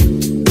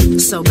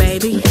 So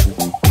baby,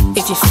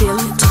 if you feel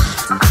it,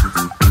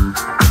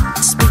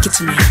 speak it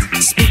to me,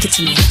 speak it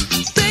to me.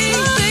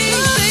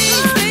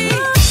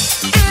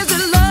 Is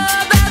it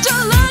love that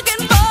you're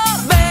looking for,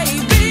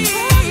 baby?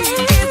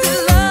 Is it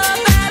love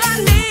that I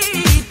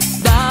need,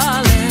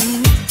 darling?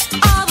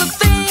 All the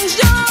things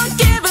you're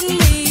giving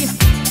me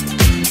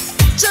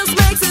just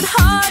makes it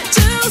hard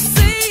to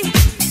see.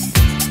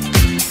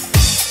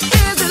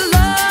 Is it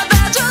love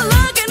that you're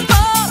looking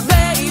for,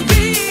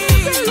 baby?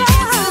 Is it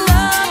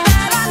love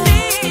that I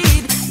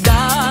need,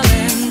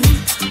 darling?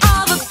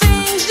 All the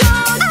things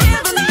you're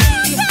giving me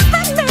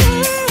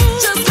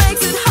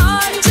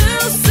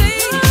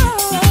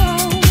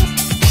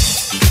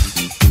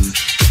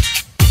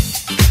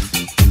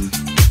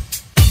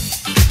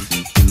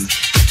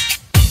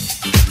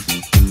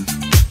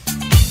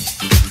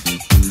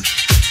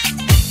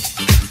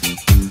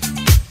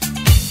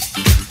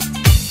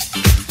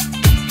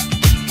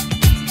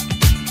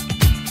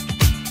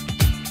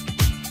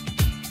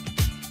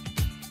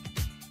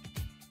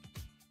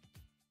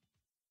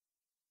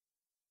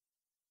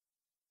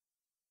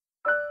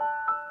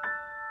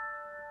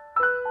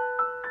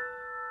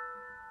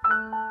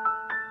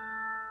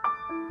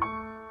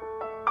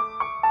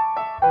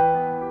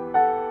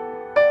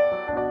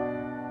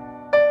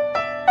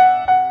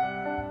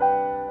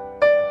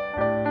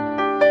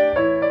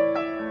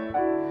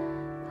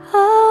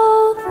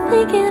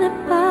thinking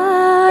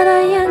about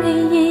our younger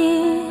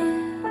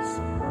years.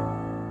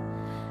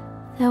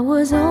 There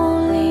was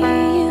only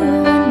you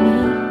and me.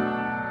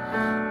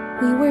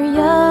 We were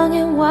young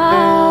and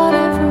wild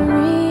and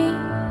free.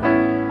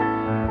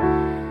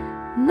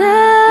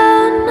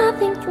 Now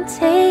nothing can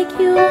take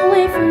you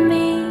away from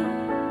me.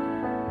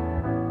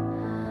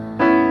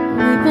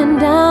 We've been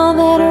down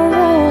that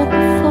road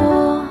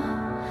before,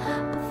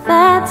 but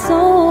that's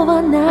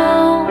over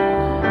now.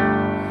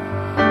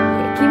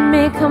 You keep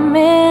me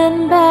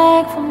coming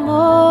back for more.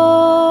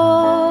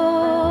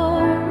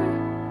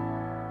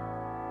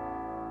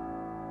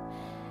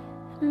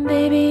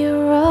 Baby,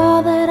 you're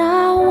all that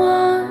I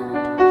want.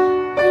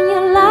 When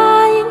you're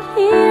lying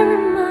here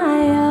in my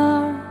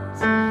arms,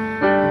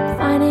 I'm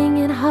finding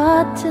it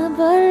hard to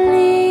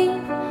believe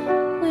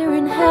we're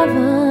in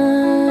heaven.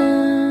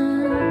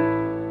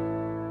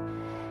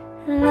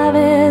 Love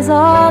is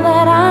all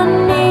that I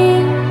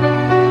need,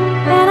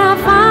 and I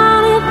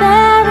found it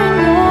there in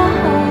your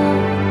heart.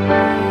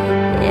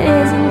 It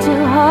isn't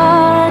too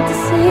hard to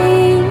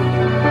see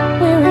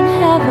we're in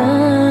heaven.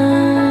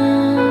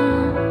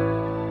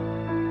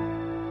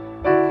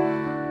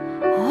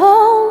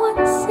 Oh,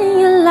 once in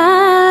your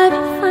life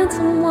you find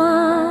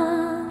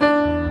someone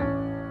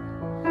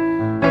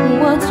who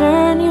will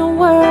turn your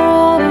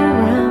world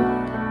around,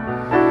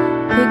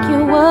 pick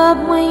you up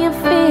when you're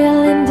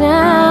feeling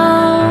down.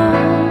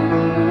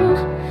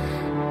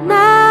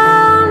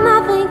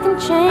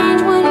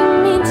 Change what you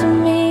mean to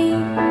me.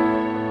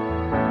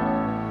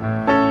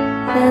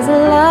 There's a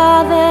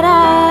lot that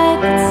I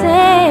could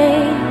say,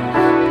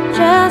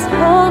 just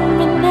hold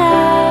me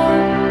now,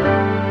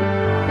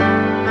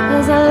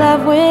 'cause our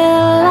love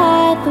will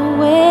light the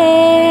way.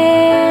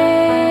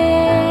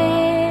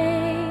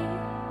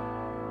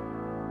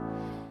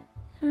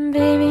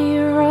 Baby,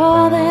 you're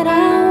all that I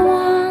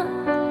want.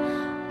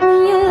 When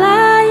you're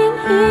lying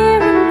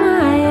here in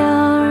my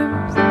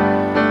arms,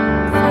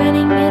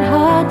 finding it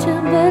hard to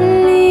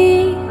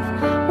believe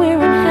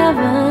we're in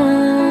heaven.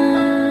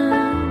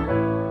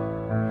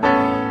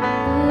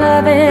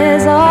 Love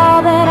is all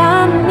that I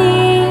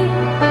need,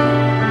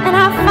 and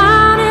I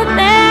found it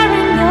there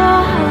in your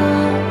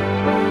heart.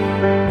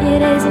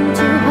 It isn't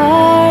too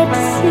hard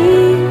to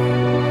see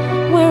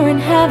we're in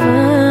heaven.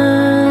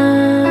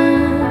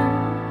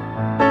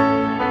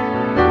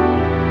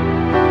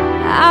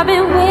 I've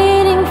been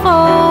waiting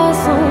for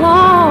so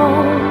long,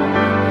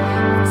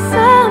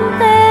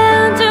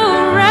 something to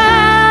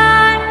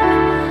write,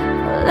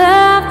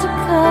 love to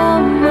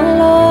come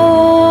along.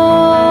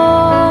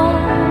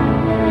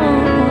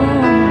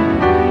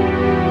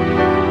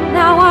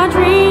 Now our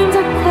dreams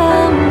are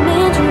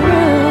coming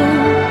true,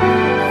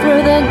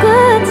 through the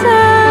good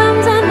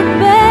times and the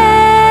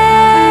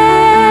bad.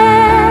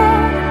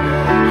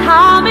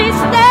 I'll be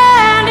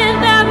standing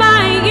there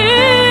by you.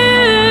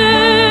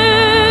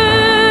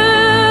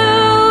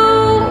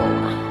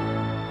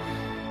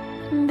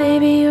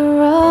 Baby,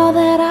 you're all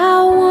that I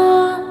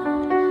want.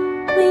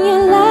 When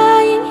you're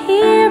lying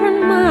here in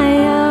my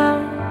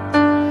arms,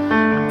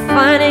 I'm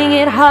finding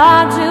it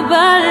hard to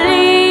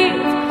believe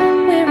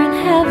we're in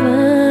heaven.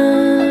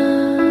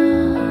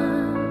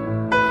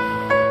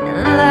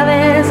 And love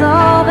is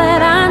all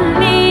that I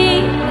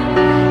need,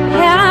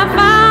 and I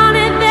found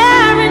it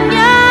there in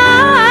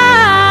your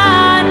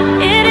heart.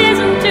 It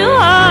isn't too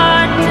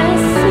hard to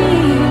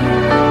see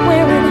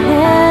we're in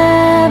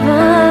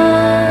heaven.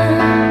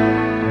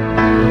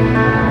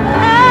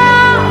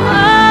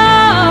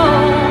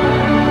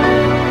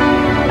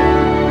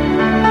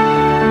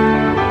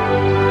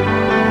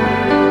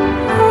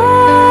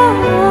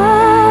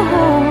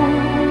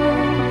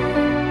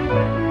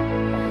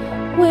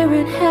 We're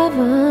in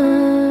heaven.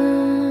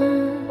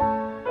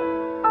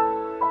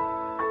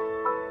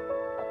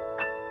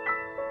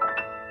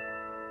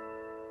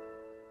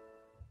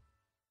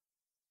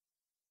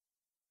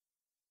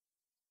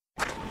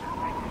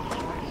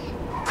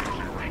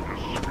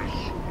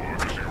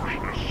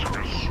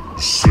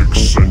 Six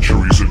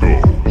centuries ago,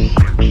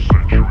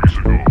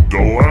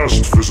 the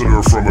last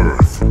visitor from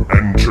Earth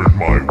entered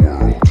my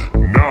world.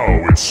 Now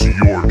it's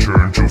your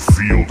turn to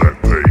feel that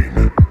pain.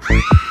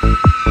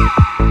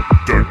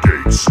 The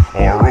gates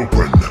are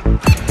open.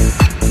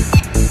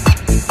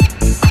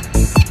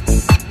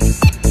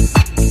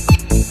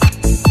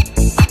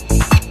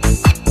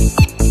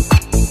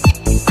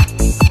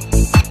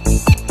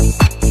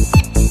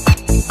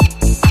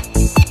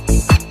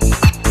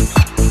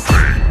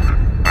 Pain,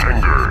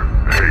 anger,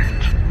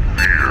 hate,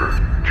 fear,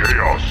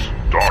 chaos,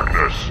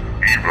 darkness,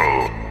 evil,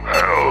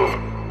 hell.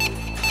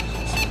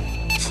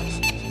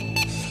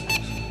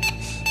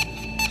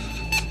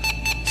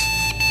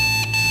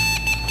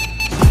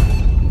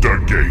 The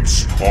gates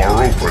are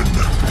open.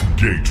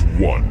 Gate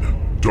 1,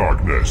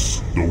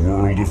 darkness, the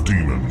world of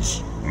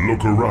demons.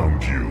 Look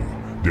around you,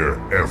 they're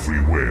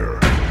everywhere.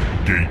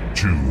 Gate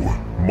 2,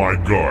 my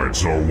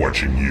guards are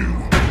watching you.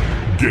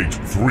 Gate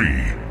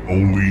 3,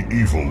 only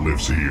evil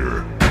lives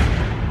here.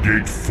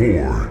 Gate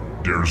 4,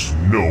 there's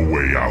no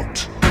way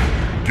out.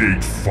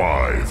 Gate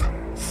 5,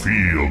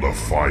 feel the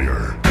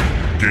fire.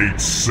 Gate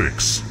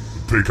 6,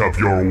 pick up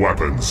your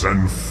weapons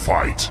and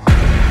fight.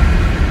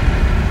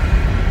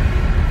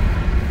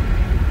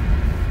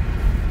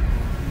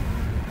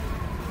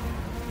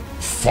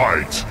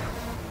 Fight.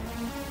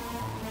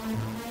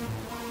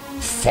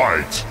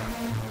 Fight.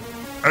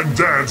 And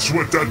dance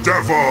with the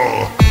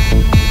devil.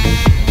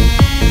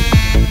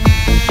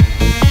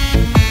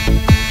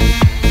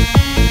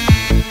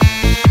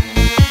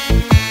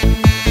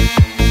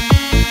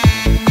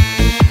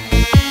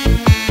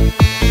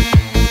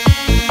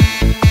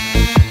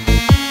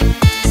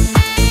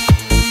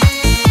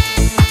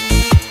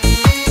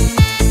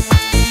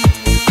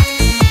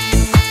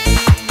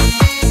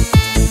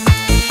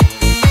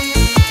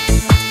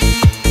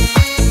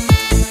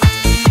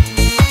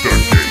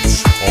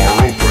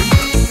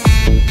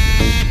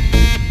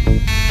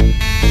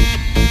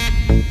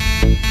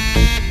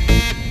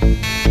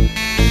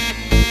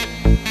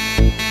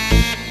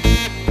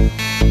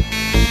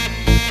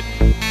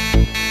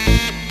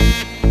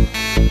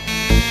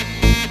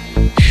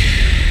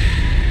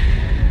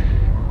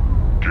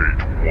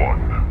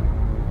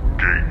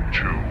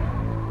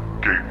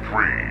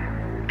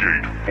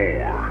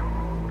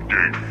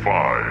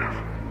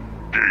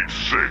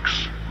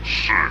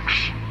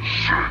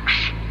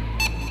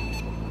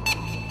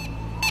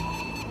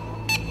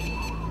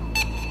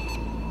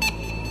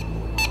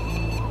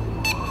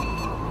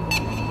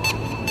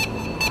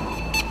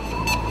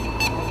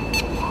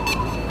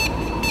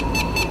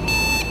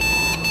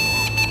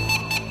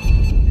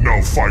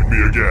 Fight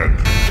me again.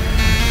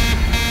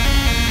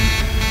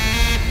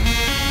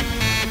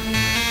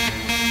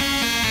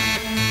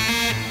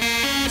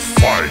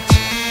 Fight.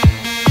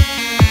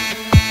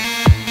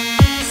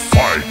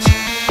 Fight.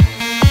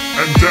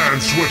 And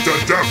dance with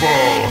the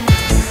devil.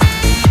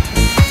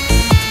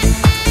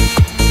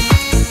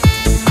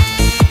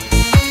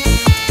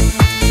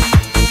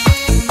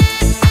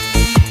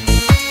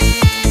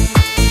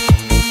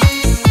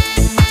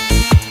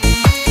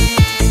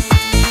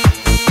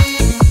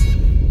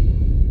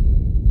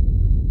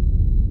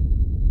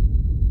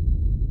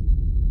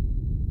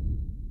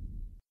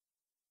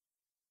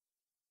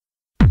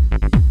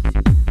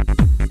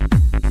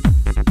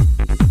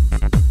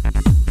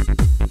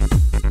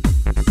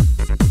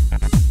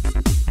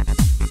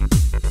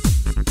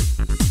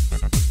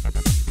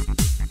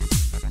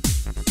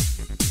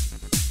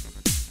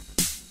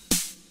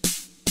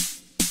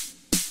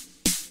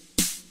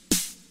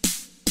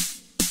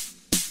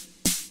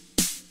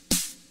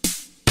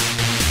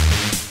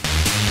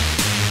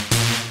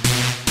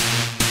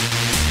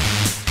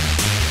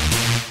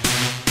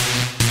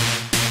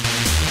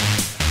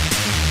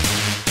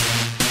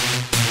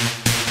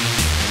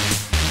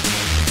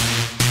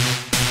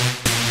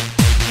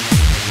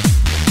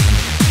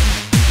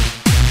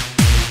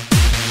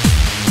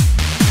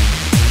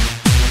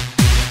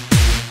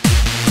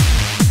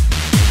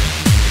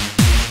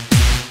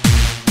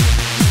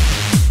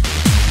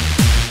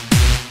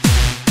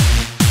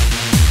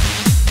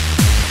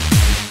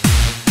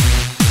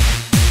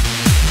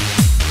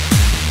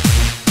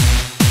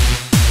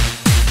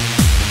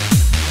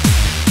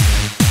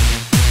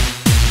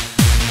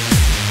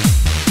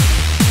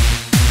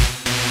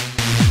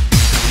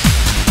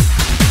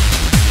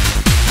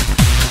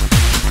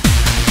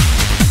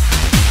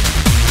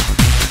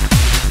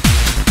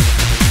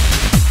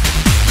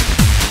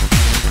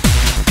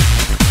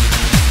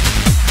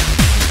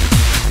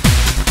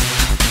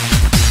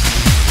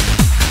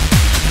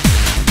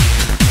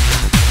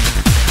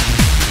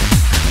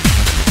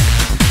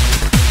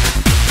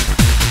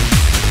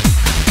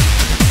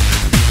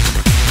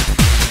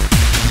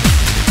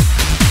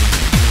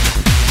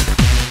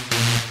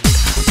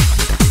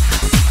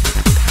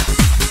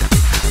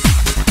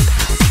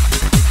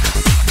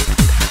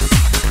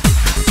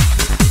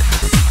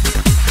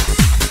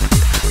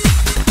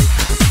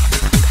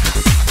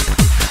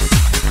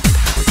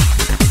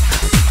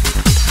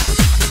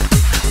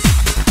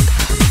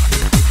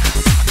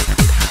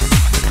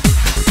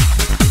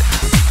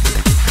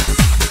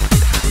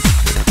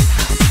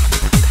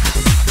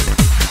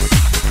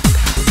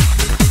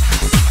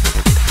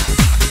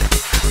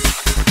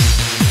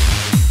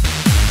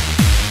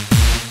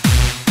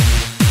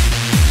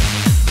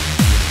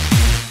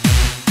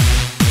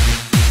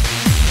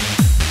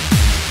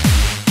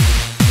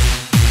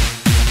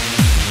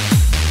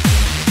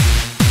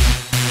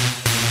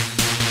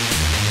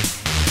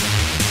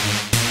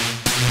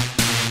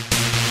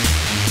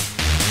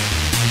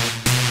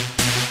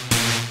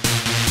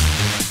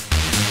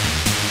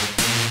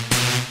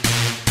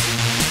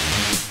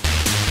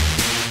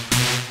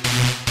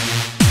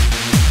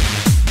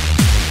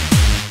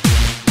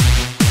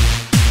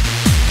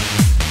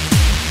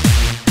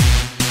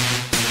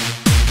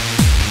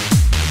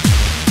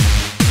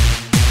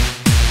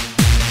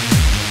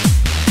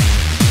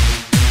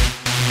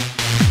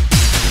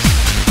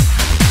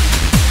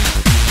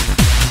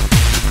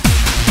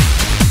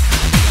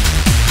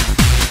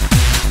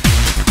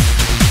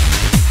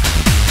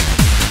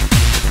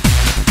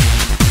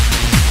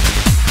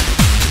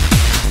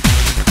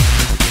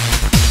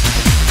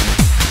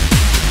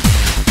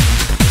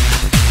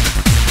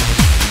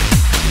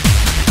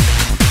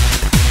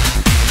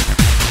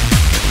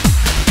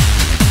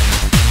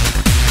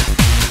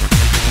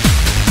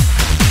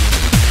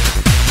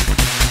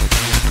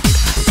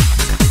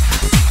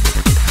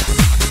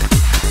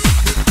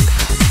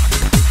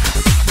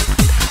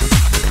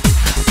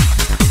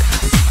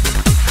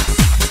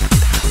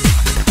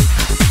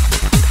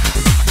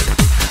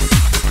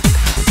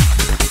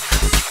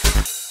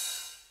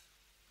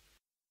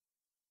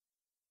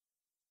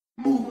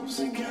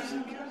 Musica.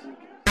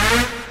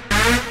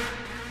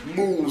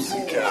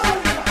 Musica.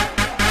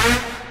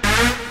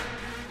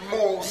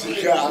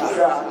 Musica.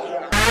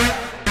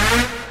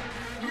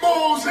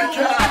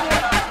 Musica.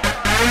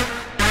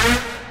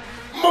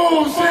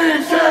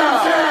 Musica.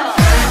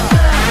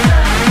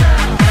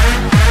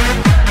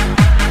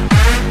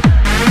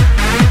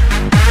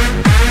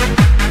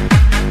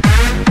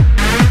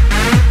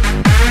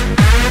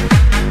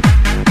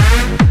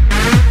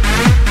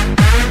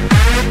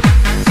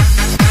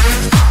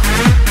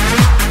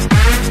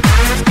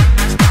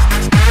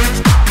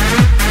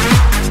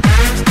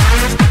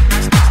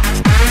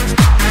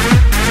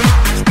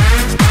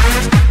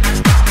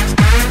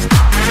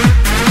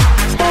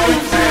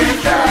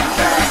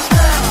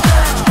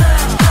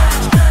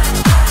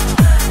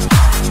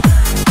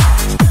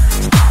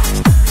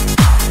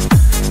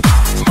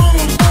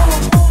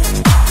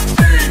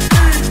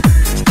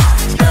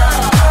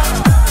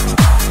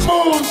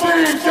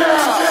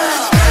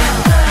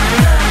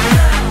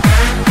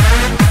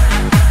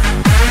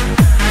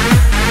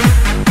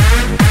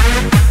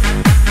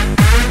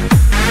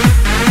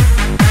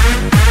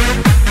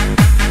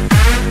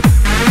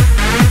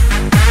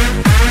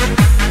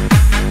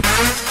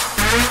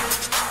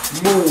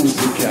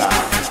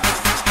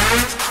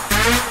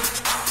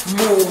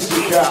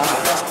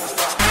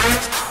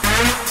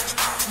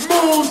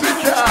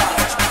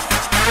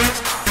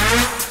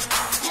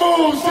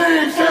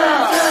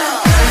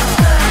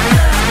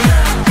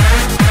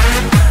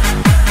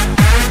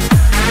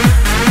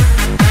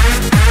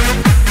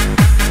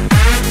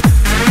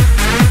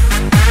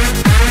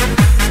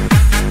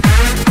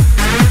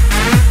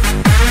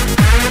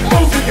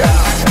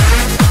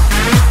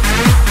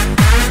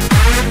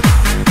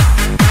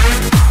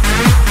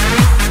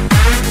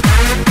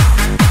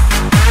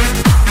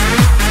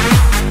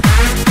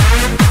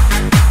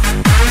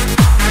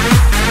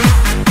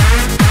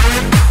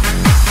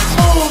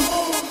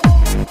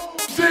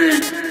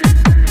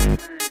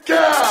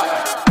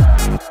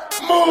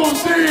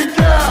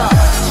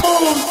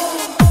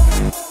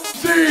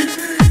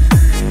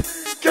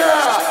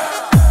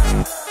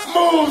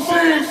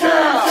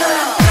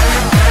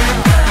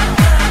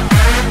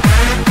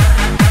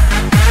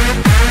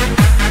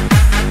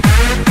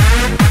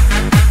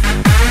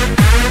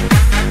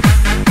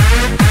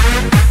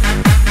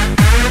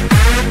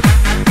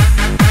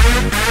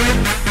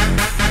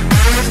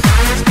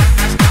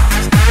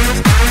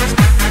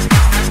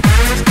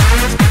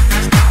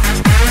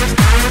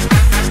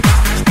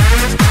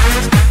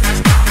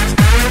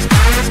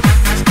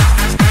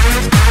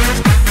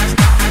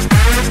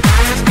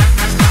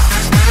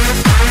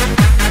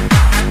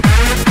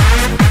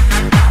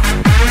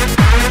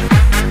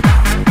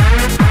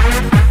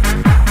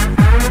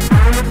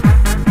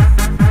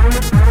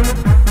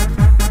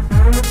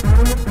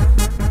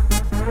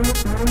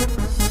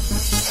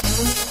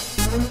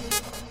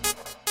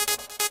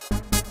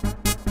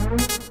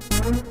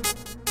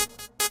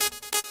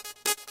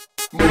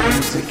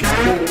 Musica,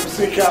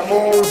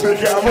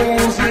 musica, musica,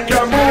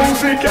 musica,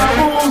 musica.